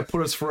 what does that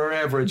put us for our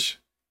average?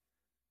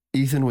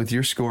 Ethan with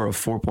your score of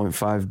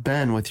 4.5,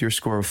 Ben with your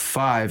score of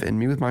 5, and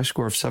me with my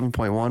score of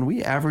 7.1.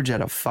 We average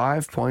at a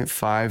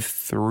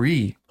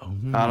 5.53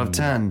 out of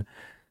 10,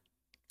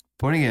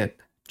 putting it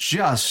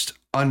just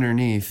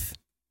underneath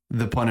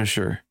The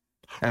Punisher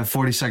at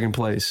 42nd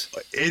place.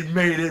 It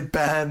made it,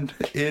 Ben.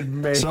 It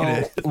made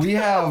it.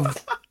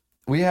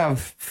 We have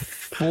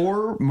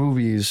 4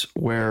 movies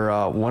where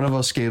one of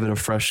us gave it a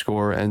fresh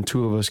score and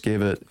 2 of us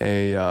gave it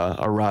a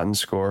rotten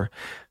score.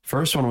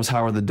 First one was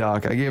Howard the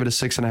Duck. I gave it a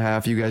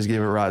 6.5. You guys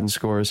gave it rotten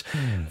scores.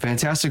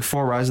 Fantastic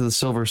Four: Rise of the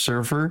Silver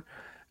Surfer.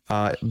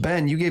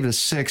 Ben, you gave it a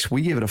 6.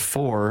 We gave it a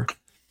 4.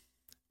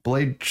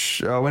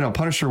 Punisher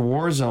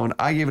Warzone.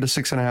 I gave it a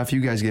 6.5. You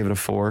guys gave it a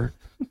 4.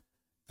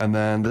 And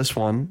then this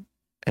one,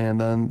 and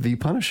then The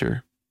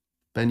Punisher.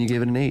 Ben, you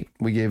gave it an 8.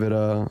 We gave it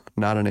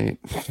not an 8.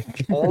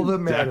 All that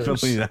matters.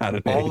 Definitely not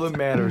an All 8. that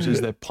matters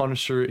is that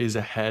Punisher is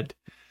ahead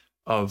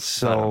of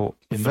So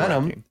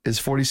Venom is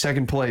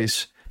 42nd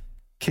place,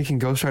 kicking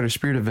Ghost Rider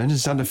Spirit of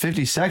Vengeance down to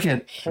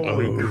 52nd.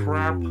 Holy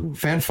crap!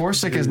 Fan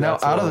Forsic is now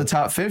out of the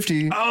top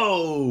 50.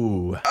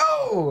 Oh.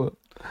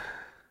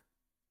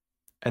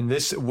 And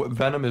this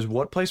Venom is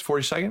what place?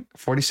 42nd.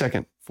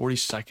 42nd.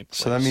 42nd. Place.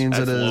 So that means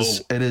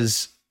That's it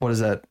is what is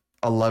that?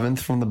 11th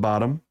from the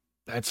bottom.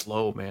 That's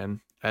low,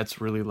 man.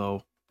 That's really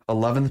low.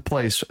 11th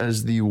place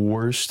as the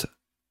worst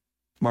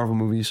Marvel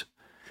movies.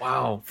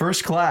 Wow.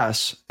 First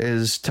Class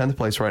is 10th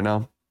place right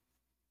now.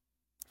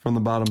 From the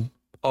bottom.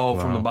 Oh,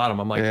 from the bottom.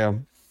 I'm like, Yeah.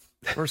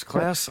 First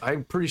Class.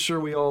 I'm pretty sure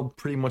we all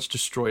pretty much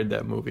destroyed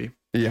that movie.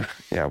 Yeah,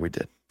 we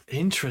did.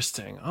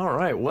 Interesting. All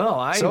right.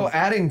 Well, So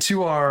adding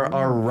to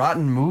our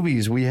rotten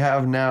movies, we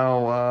have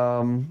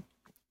now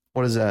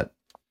what is that?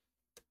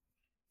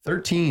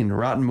 13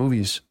 rotten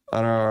movies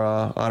on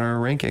our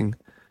ranking.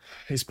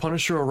 Is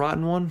Punisher a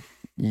rotten one?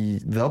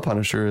 The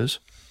Punisher is.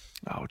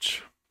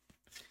 Ouch.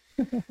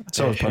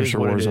 So is Punisher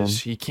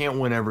Warzone. You can't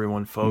win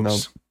everyone,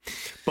 folks.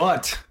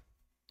 But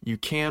you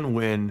can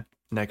win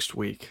next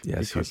week.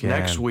 Yes, you because can.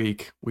 next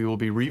week we will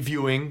be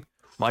reviewing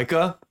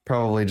Micah.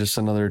 Probably just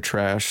another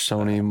trash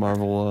Sony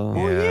Marvel.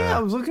 Oh yeah,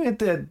 I was looking at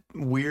that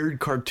weird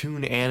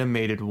cartoon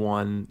animated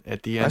one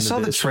at the end. I saw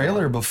of the this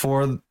trailer one.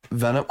 before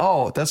Venom.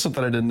 Oh, that's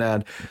something I didn't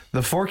add. The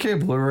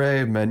 4K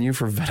Blu-ray menu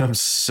for Venom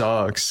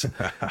sucks.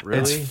 Really?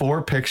 It's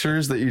 4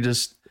 pictures that you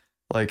just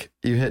like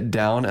you hit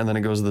down and then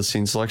it goes to the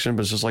scene selection,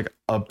 but it's just like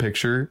a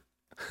picture.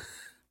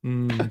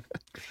 Do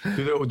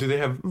they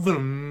have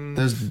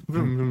There's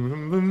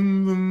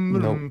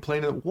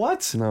playing it?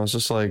 What? no, it's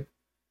just like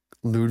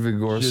Ludwig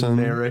Göransson.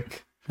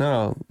 Generic.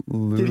 No, Did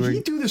Ludwig.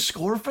 he do the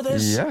score for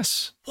this?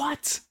 Yes,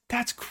 What?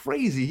 That's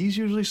crazy. He's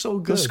usually so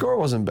good. the score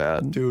wasn't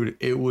bad. Dude,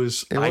 it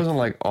was. It wasn't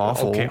like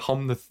awful. Okay,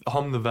 hum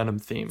the Venom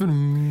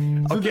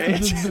theme. Okay.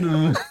 That's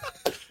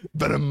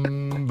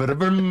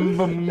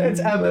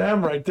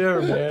Eminem right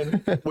there,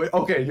 man. Wait,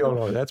 okay,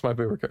 no, that's my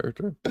favorite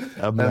character.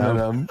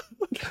 Venom.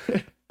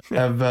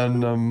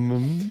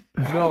 Venom.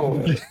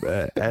 No,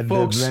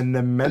 folks.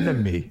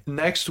 Enemy.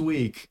 Next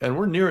week, and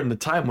we're nearing the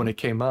time when it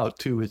came out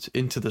too. It's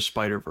Into the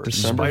Spider-Verse.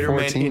 December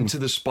Spider-Man 14th. Into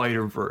the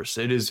Spider-Verse.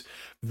 It is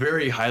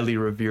very highly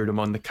revered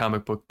among the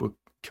comic book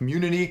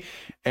community,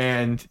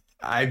 and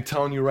I'm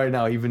telling you right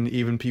now,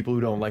 even people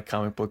who don't like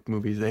comic book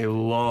movies, they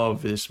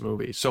love this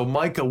movie. So,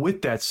 Micah,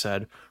 with that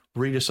said,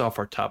 read us off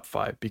our top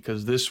 5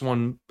 because this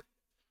one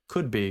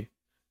could be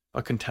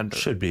a contender.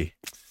 Should be.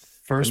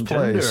 First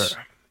place.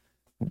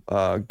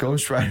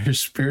 Ghost Rider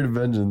Spirit of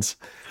Vengeance.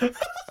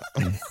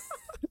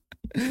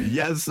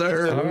 Yes,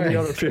 sir. All right. The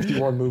other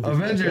 51 movies.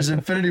 Avengers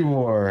Infinity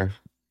War,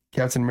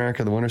 Captain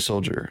America the Winter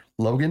Soldier,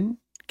 Logan,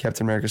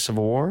 Captain America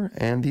Civil War,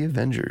 and The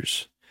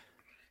Avengers.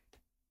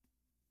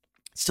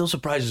 Still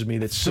surprises me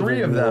that Civil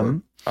 3 of War-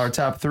 them, our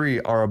top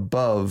 3, are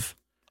above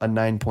a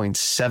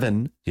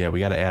 9.7. Yeah, we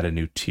got to add a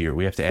new tier.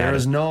 We have to add. There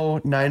is no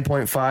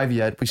 9.5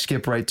 yet. We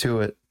skip right to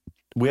it.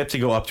 We have to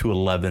go up to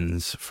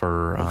 11s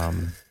for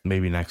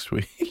maybe next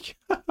week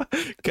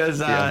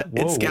because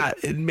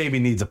it maybe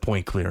needs a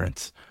point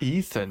clearance.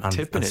 Ethan on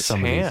tipping his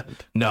some of these.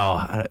 hand.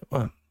 No,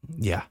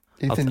 yeah.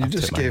 Ethan, I'll you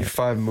just tip my gave hand.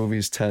 5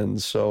 movies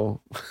 10s,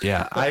 so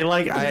Yeah,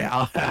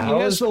 I'll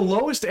He has the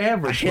lowest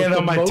average. I hand with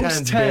on the my most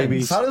 10s,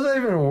 baby. how does that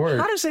even work?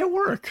 How does that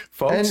work,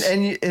 folks?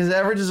 And his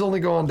average is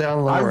only going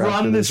down lower. I after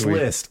run this week.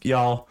 list,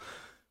 y'all.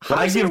 When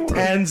I does give it work?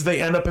 10s,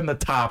 they end up in the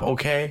top.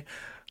 Okay,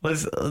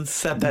 let's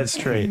set that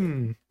straight.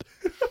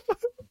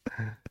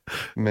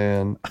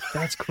 Man,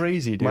 That's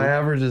crazy, dude. my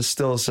average is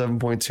still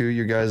 7.2.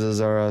 Your guys'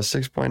 are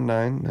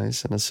 6.9.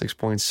 Nice. And a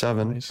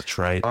 6.7. That's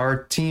right.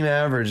 Our team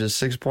average is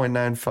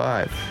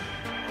 6.95.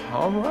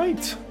 All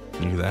right.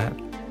 Look at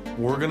that.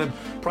 We're going to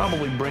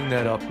probably bring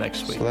that up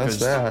next week. So that's 'cause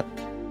that.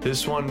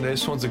 This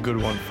one's a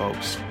good one,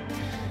 folks.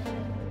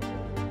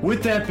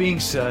 With that being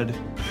said,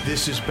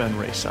 this has been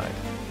Rayside.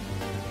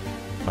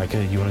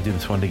 Micah, you want to do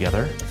this one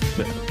together?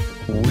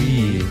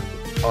 We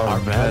are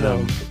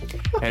Venom.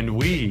 And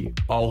we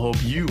all hope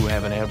you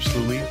have an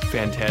absolutely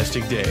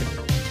fantastic day.